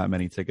fans that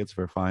many tickets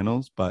for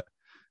finals, but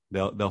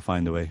they'll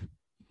find a way.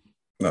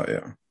 Oh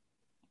yeah.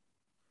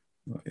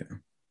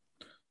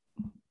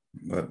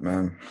 But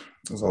man,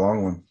 it was a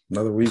long one.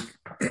 Another week.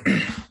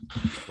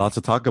 Lots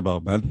to talk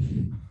about,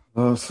 man.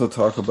 Lots to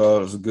talk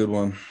about. It's a good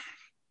one.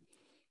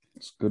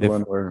 It's a good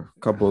one. We're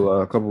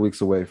a couple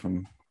weeks away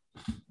from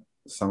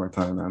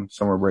summertime, man.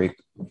 Summer break.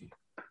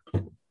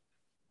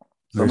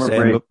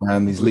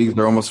 Man. These leagues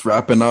are almost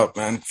wrapping up,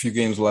 man. A few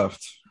games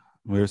left.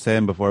 We were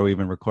saying before we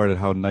even recorded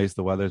how nice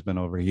the weather's been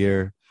over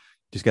here.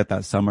 Just get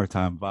that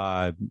summertime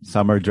vibe,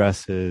 summer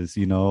dresses,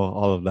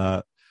 all of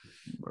that.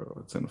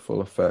 Bro, it's in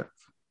full effect.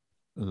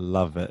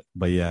 Love it.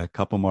 But yeah, a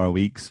couple more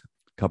weeks,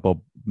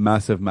 couple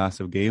massive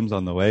games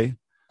on the way.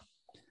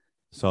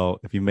 So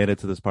if you made it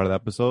to this part of the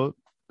episode,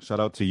 shout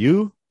out to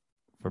you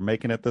for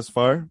making it this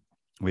far.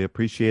 We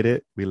appreciate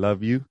it. We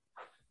love you.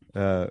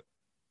 You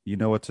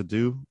know what to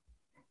do.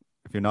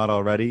 If you're not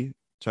already,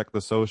 check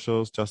the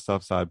socials, Just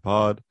Offside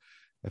Pod.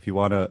 If you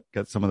want to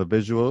get some of the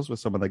visuals with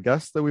some of the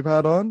guests that we've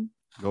had on,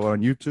 go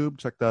on YouTube,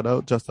 check that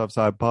out. Just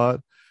Offside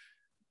Pod.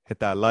 Hit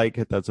that like,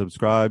 hit that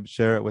subscribe,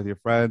 share it with your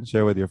friends,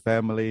 share with your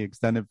family,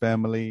 extended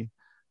family.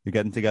 You're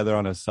getting together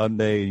on a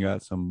Sunday and you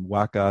got some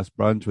whack ass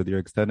brunch with your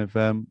extended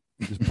fam.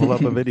 Just pull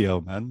up a video,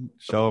 man.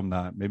 Show them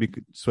that. Maybe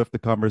swift the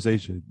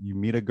conversation. You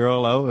meet a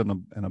girl out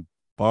in a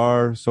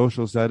bar,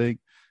 social setting.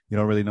 You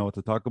don't really know what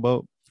to talk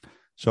about.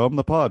 Show them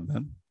the pod,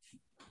 man.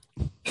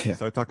 Yeah.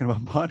 Start talking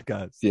about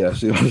podcasts. Yeah,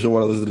 she want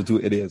to listen to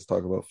two idiots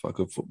talk about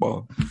fucking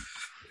football.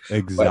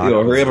 Exactly. But,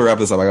 yo, hurry up and wrap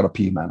this up. I gotta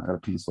pee, man. I gotta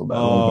pee so bad.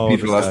 Oh, I've pee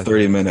for the last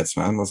 30 minutes,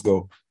 man. Let's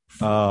go.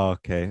 Oh,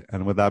 okay.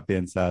 And with that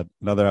being said,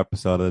 another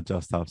episode of the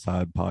Just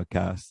Offside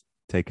podcast.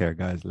 Take care,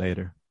 guys.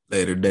 Later.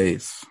 Later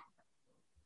days.